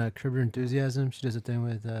she on Curb Your Enthusiasm? She does a thing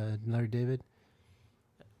with Larry David."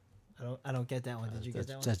 I don't get that one. Did you get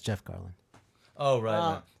that one? That's Jeff Garland. Oh,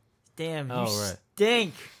 right. Damn, you Oh, right.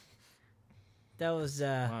 stink. That was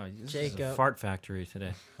Wow, this is a Jacob. fart factory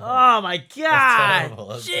today. Oh my terrible.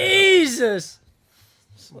 God, That's Jesus!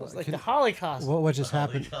 It was like the Holocaust. What just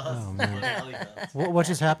happened? Oh man, what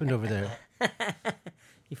just happened over there?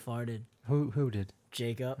 He farted. Who did?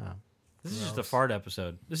 Jacob. This is just a fart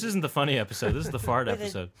episode. This isn't the funny episode. This is the fart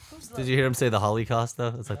episode. Did you hear him say the Holocaust,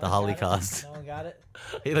 though? It's like the Holocaust. No one got it.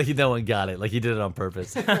 No one got it. Like he did it on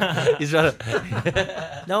purpose. He's trying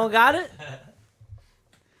to... No one got it.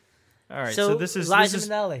 All right, So, so this is Liza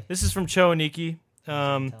Minnelli. This is from Cho Aniki.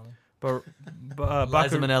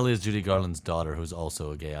 Liza Minnelli is Judy Garland's daughter, who's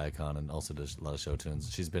also a gay icon and also does a lot of show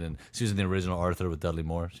tunes. She was in the original Arthur with Dudley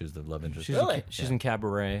Moore. She was the love interest. She's Really? she's in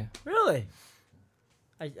Cabaret. Really?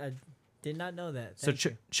 I did not know that. So Thank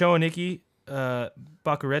you. Cho Aniki,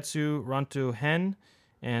 Bakuretsu Ranto Hen,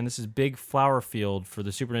 and this is Big Flower Field for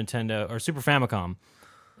the Super Nintendo or Super Famicom.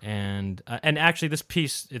 And actually, this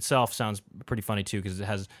piece itself sounds pretty funny too, because it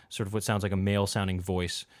has sort of what sounds like a male-sounding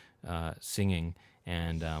voice singing.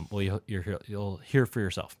 And you'll hear for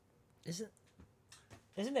yourself. Isn't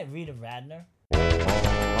it Rita Radner?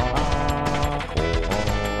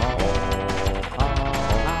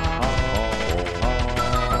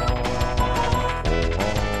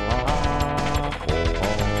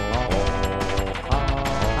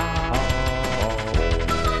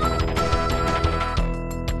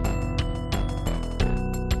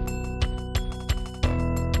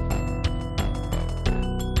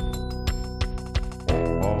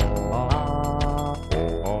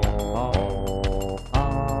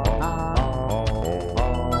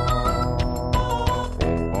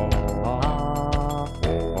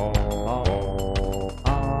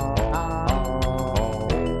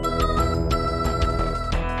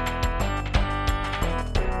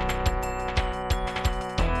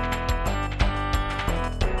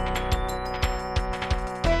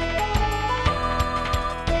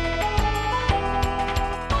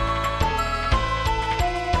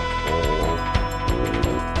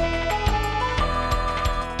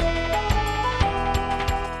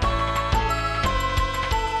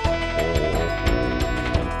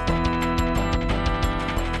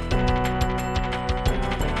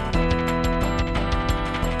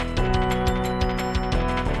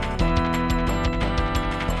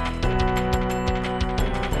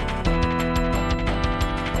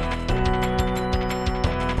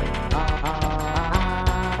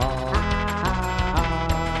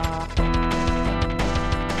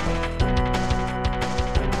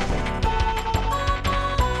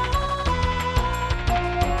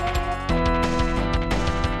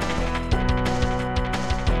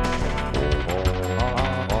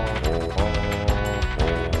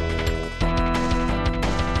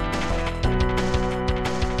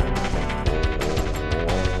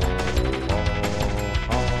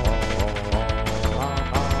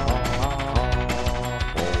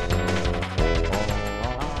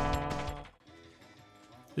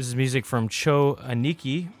 is music from Cho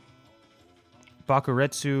Aniki,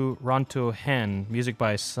 Bakuretsu Ranto Hen, music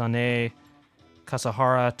by Sane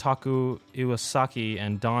Kasahara, Taku Iwasaki,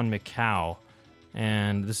 and Don Mikau.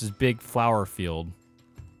 And this is Big Flower Field.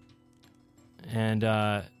 And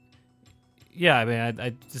yeah, I mean,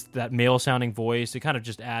 I just that male-sounding voice, it kind of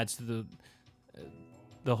just adds to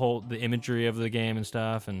the imagery of the game and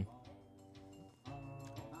stuff. And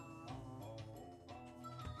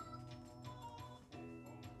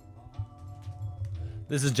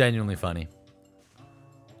This is genuinely funny.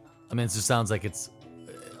 I mean, it just sounds like it's.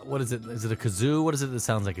 What is it? Is it a kazoo? What is it that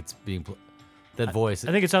sounds like it's being. That voice.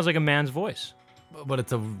 I think it sounds like a man's voice. But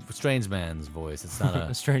it's a strange man's voice. It's not A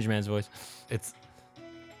a. strange man's voice. It's.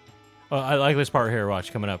 Oh, I like this part here.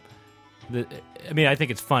 Watch, coming up. I mean, I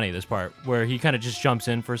think it's funny, this part, where he kind of just jumps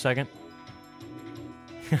in for a second.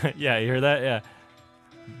 Yeah, you hear that? Yeah.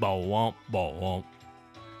 Bow-womp, bow-womp.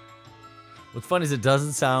 What's funny is it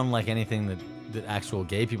doesn't sound like anything that actual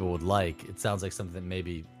gay people would like. It sounds like something that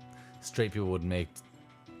maybe straight people would make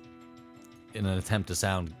in an attempt to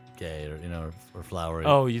sound gay or flowery.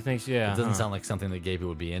 Oh, you think? Yeah. It doesn't sound like something that gay people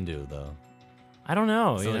would be into, though. I don't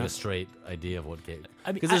know. It's You not like know? a straight idea of what gay.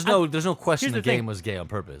 I mean, Because there's no question here's the the thing. game was gay on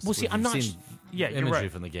purpose. Well, see, If I'm you've not. seen Yeah, you're imagery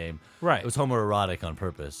right. from the game. Right. It was homoerotic on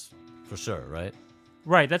purpose, for sure. Right.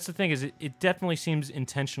 Right. That's the thing. Is it definitely seems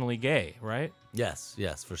intentionally gay, right? Yes,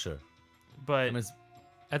 for sure. But I mean, it's,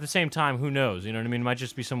 at the same time, who knows? You know what I mean? It might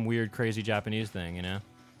just be some weird, crazy Japanese thing. You know?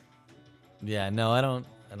 yeah, no, I don't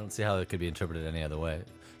see how it could be interpreted any other way.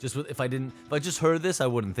 Just if I just heard this, I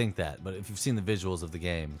wouldn't think that. But if you've seen the visuals of the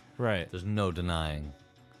game, Right. there's no denying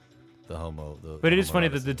the homo. But it is funny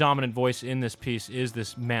that the dominant voice in this piece is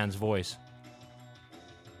this man's voice.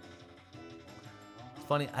 It's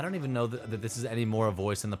funny. I don't even know that this is any more a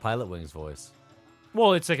voice than the Pilot Wings voice.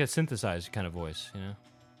 Well, it's like a synthesized kind of voice, you know?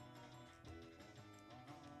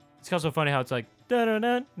 It's also funny how it's like,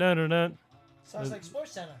 da-da-da, da-da-da. Sounds like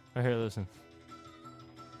Sports Center. Right here, listen.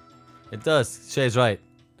 It does. Shay's right.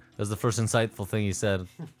 That was the first insightful thing he said.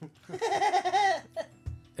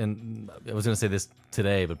 And I was going to say this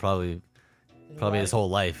today, but probably his whole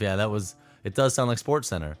life. Yeah, it does sound like Sports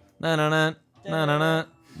Center. Na na na na na na.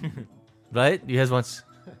 Right? You guys watch?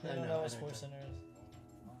 I don't know what Sports Center is.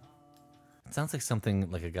 It sounds like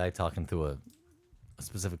something like a guy talking through a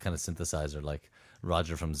specific kind of synthesizer, like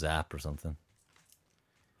Roger from Zap or something.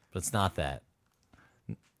 But it's not that.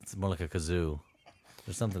 It's more like a kazoo.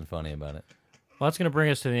 There's something funny about it. Well, that's going to bring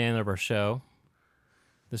us to the end of our show.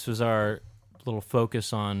 This was our little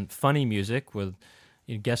focus on funny music with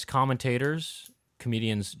guest commentators,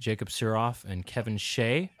 comedians Jacob Sirof and Kevin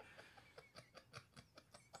Shea.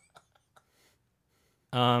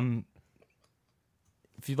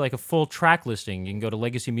 If you'd like a full track listing, you can go to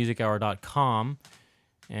legacymusichour.com.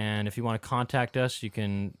 And if you want to contact us, you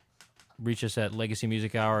can reach us at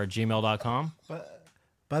legacymusichour@gmail.com.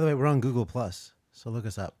 By the way, we're on Google Plus, so look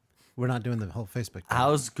us up. We're not doing the whole Facebook thing.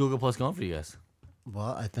 How's Google Plus going for you guys?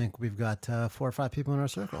 Well, I think we've got 4 or 5 people in our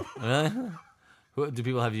circle. Do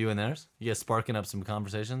people have you in theirs? You guys sparking up some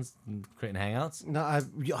conversations, creating hangouts? No,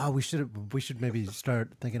 we should maybe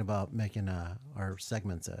start thinking about making our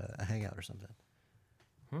segments a hangout or something.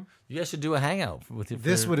 You guys should do a hangout with your.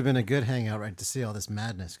 This would have been a good hangout, right, to see all this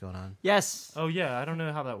madness going on. Yes. Oh, yeah, I don't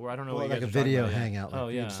know how that works. I don't know Well, what you like guys a are talking video about, yeah. hangout. Like Oh,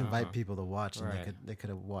 you yeah. just invite people to watch, and Right. they could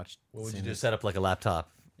have watched. What would you seen do? it. Set up like a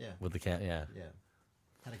laptop? Yeah. With the Yeah. Yeah.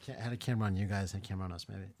 Had a camera on you guys, had a camera on us,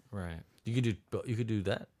 maybe. Right. You could do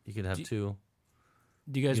that. You could have two.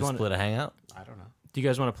 Do you You guys could want split a hangout. I don't know. Do you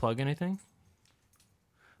guys want to plug anything?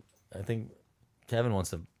 I think Kevin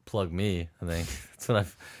wants to plug me. I think that's what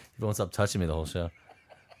he won't stop touching me the whole show.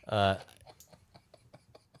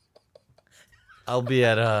 I'll be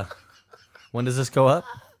at. When does this go up?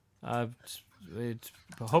 It's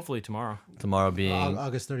hopefully tomorrow, Tomorrow being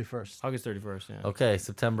August 31st. August 31st. Yeah. okay,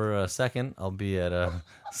 September 2nd. I'll be at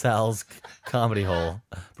Sal's Comedy Hole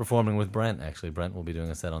performing with Brent. Actually, Brent will be doing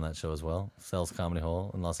a set on that show as well. Sal's Comedy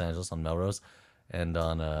Hole in Los Angeles on Melrose, and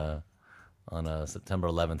on September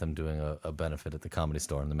 11th, I'm doing a benefit at the Comedy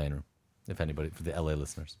Store in the main room. If anybody, for the LA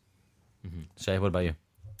listeners. Mm-hmm. Shay, what about you?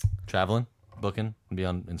 Traveling, booking, and be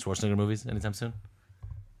in Schwarzenegger movies anytime soon?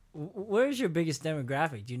 Where's your biggest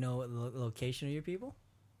demographic? Do you know what location of your people?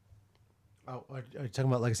 Oh, are you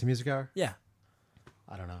talking about Legacy Music Hour? Yeah.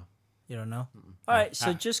 I don't know. You don't know? All right,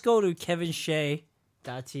 so just go to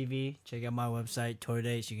kevinshea.tv. Check out my website, tour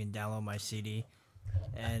dates. You can download my CD.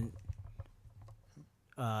 And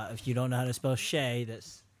if you don't know how to spell Shea,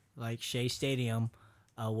 that's like Shea Stadium,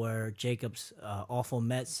 where Jacob's awful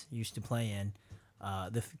Mets used to play in.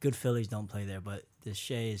 The good Phillies don't play there, but the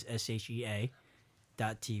Shea is SHEA.TV.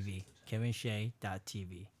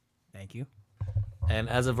 KevinShea.tv. Thank you. And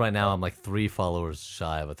as of right now, I'm like 3 followers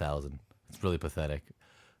shy of 1,000. It's really pathetic.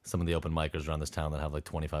 Some of the open micers around this town that have like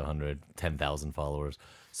 2,500, 10,000 followers.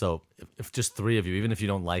 So if just 3 of you, even if you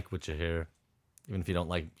don't like what you hear, even if you don't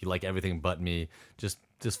like, you like everything but me, just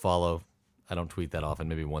follow. I don't tweet that often,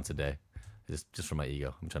 maybe once a day. Just for my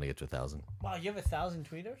ego. I'm trying to get to 1,000. Wow, you have 1,000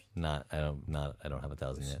 tweeters? I don't have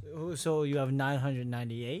 1,000 yet. So you have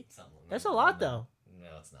 998? That's a lot, though. No,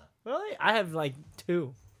 it's not. Really? I have like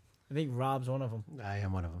 2. I think Rob's one of them. I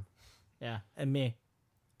am one of them. Yeah, and me.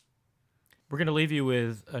 We're going to leave you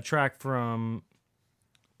with a track from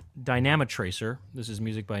Dynamotracer. This is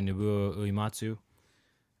music by Nobuo Uematsu.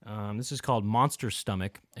 This is called Monster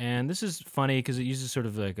Stomach. And this is funny because it uses sort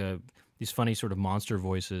of like these funny sort of monster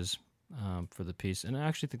voices for the piece. And I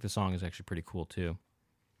actually think the song is actually pretty cool, too.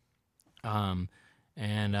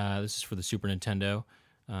 This is for the Super Nintendo.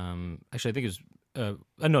 Actually, I think it was...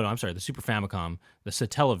 I'm sorry, the Super Famicom. The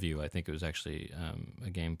Satellaview, I think it was actually a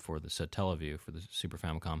game for the Satellaview for the Super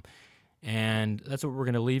Famicom. And that's what we're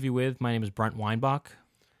going to leave you with. My name is Brent Weinbach.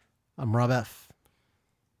 I'm Rob F.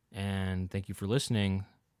 And thank you for listening.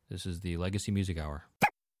 This is the Legacy Music Hour.